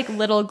have like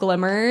little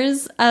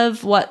glimmers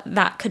of what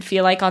that could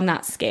feel like on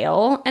that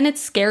scale. And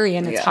it's scary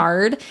and it's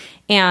hard.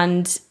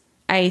 And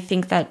I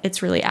think that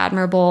it's really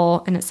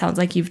admirable. And it sounds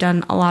like you've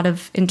done a lot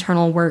of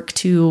internal work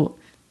to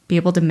be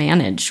able to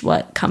manage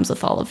what comes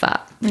with all of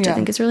that, which I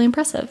think is really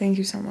impressive. Thank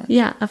you so much.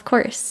 Yeah, of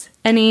course.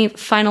 Any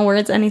final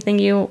words, anything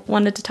you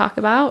wanted to talk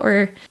about,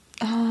 or?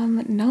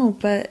 No,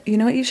 but you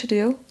know what you should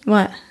do?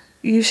 What?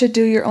 You should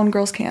do your own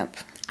girls' camp.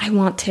 I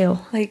want to.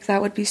 Like,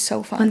 that would be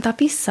so fun. Wouldn't that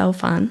be so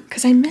fun?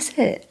 Because I miss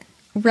it.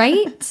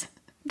 Right?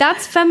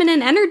 That's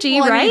feminine energy,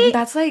 right? I mean,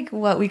 that's like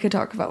what we could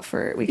talk about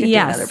we could do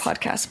another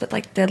podcast, but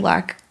like the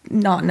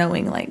not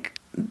knowing like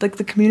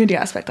the community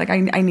aspect. Like I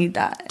need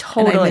that.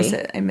 Totally. And I miss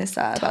it. I miss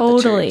that about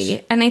the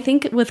church. And I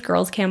think with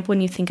girls' camp,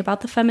 when you think about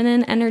the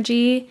feminine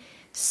energy,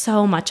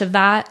 so much of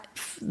that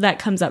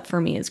comes up for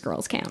me is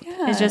girls' camp.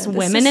 Yeah, it's just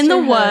women in the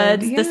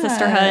woods, the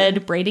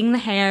sisterhood, braiding the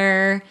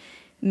hair,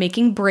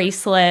 making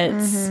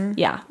bracelets. Mm-hmm.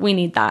 Yeah, we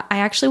need that. I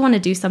actually want to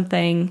do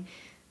something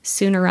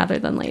sooner rather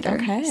than later.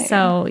 Okay.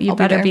 So you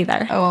better be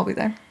there. Oh, I'll be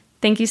there.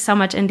 Thank you so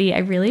much, Indy. I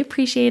really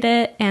appreciate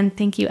it. And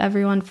thank you,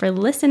 everyone, for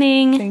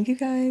listening. Thank you,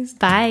 guys.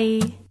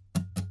 Bye.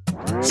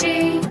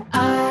 She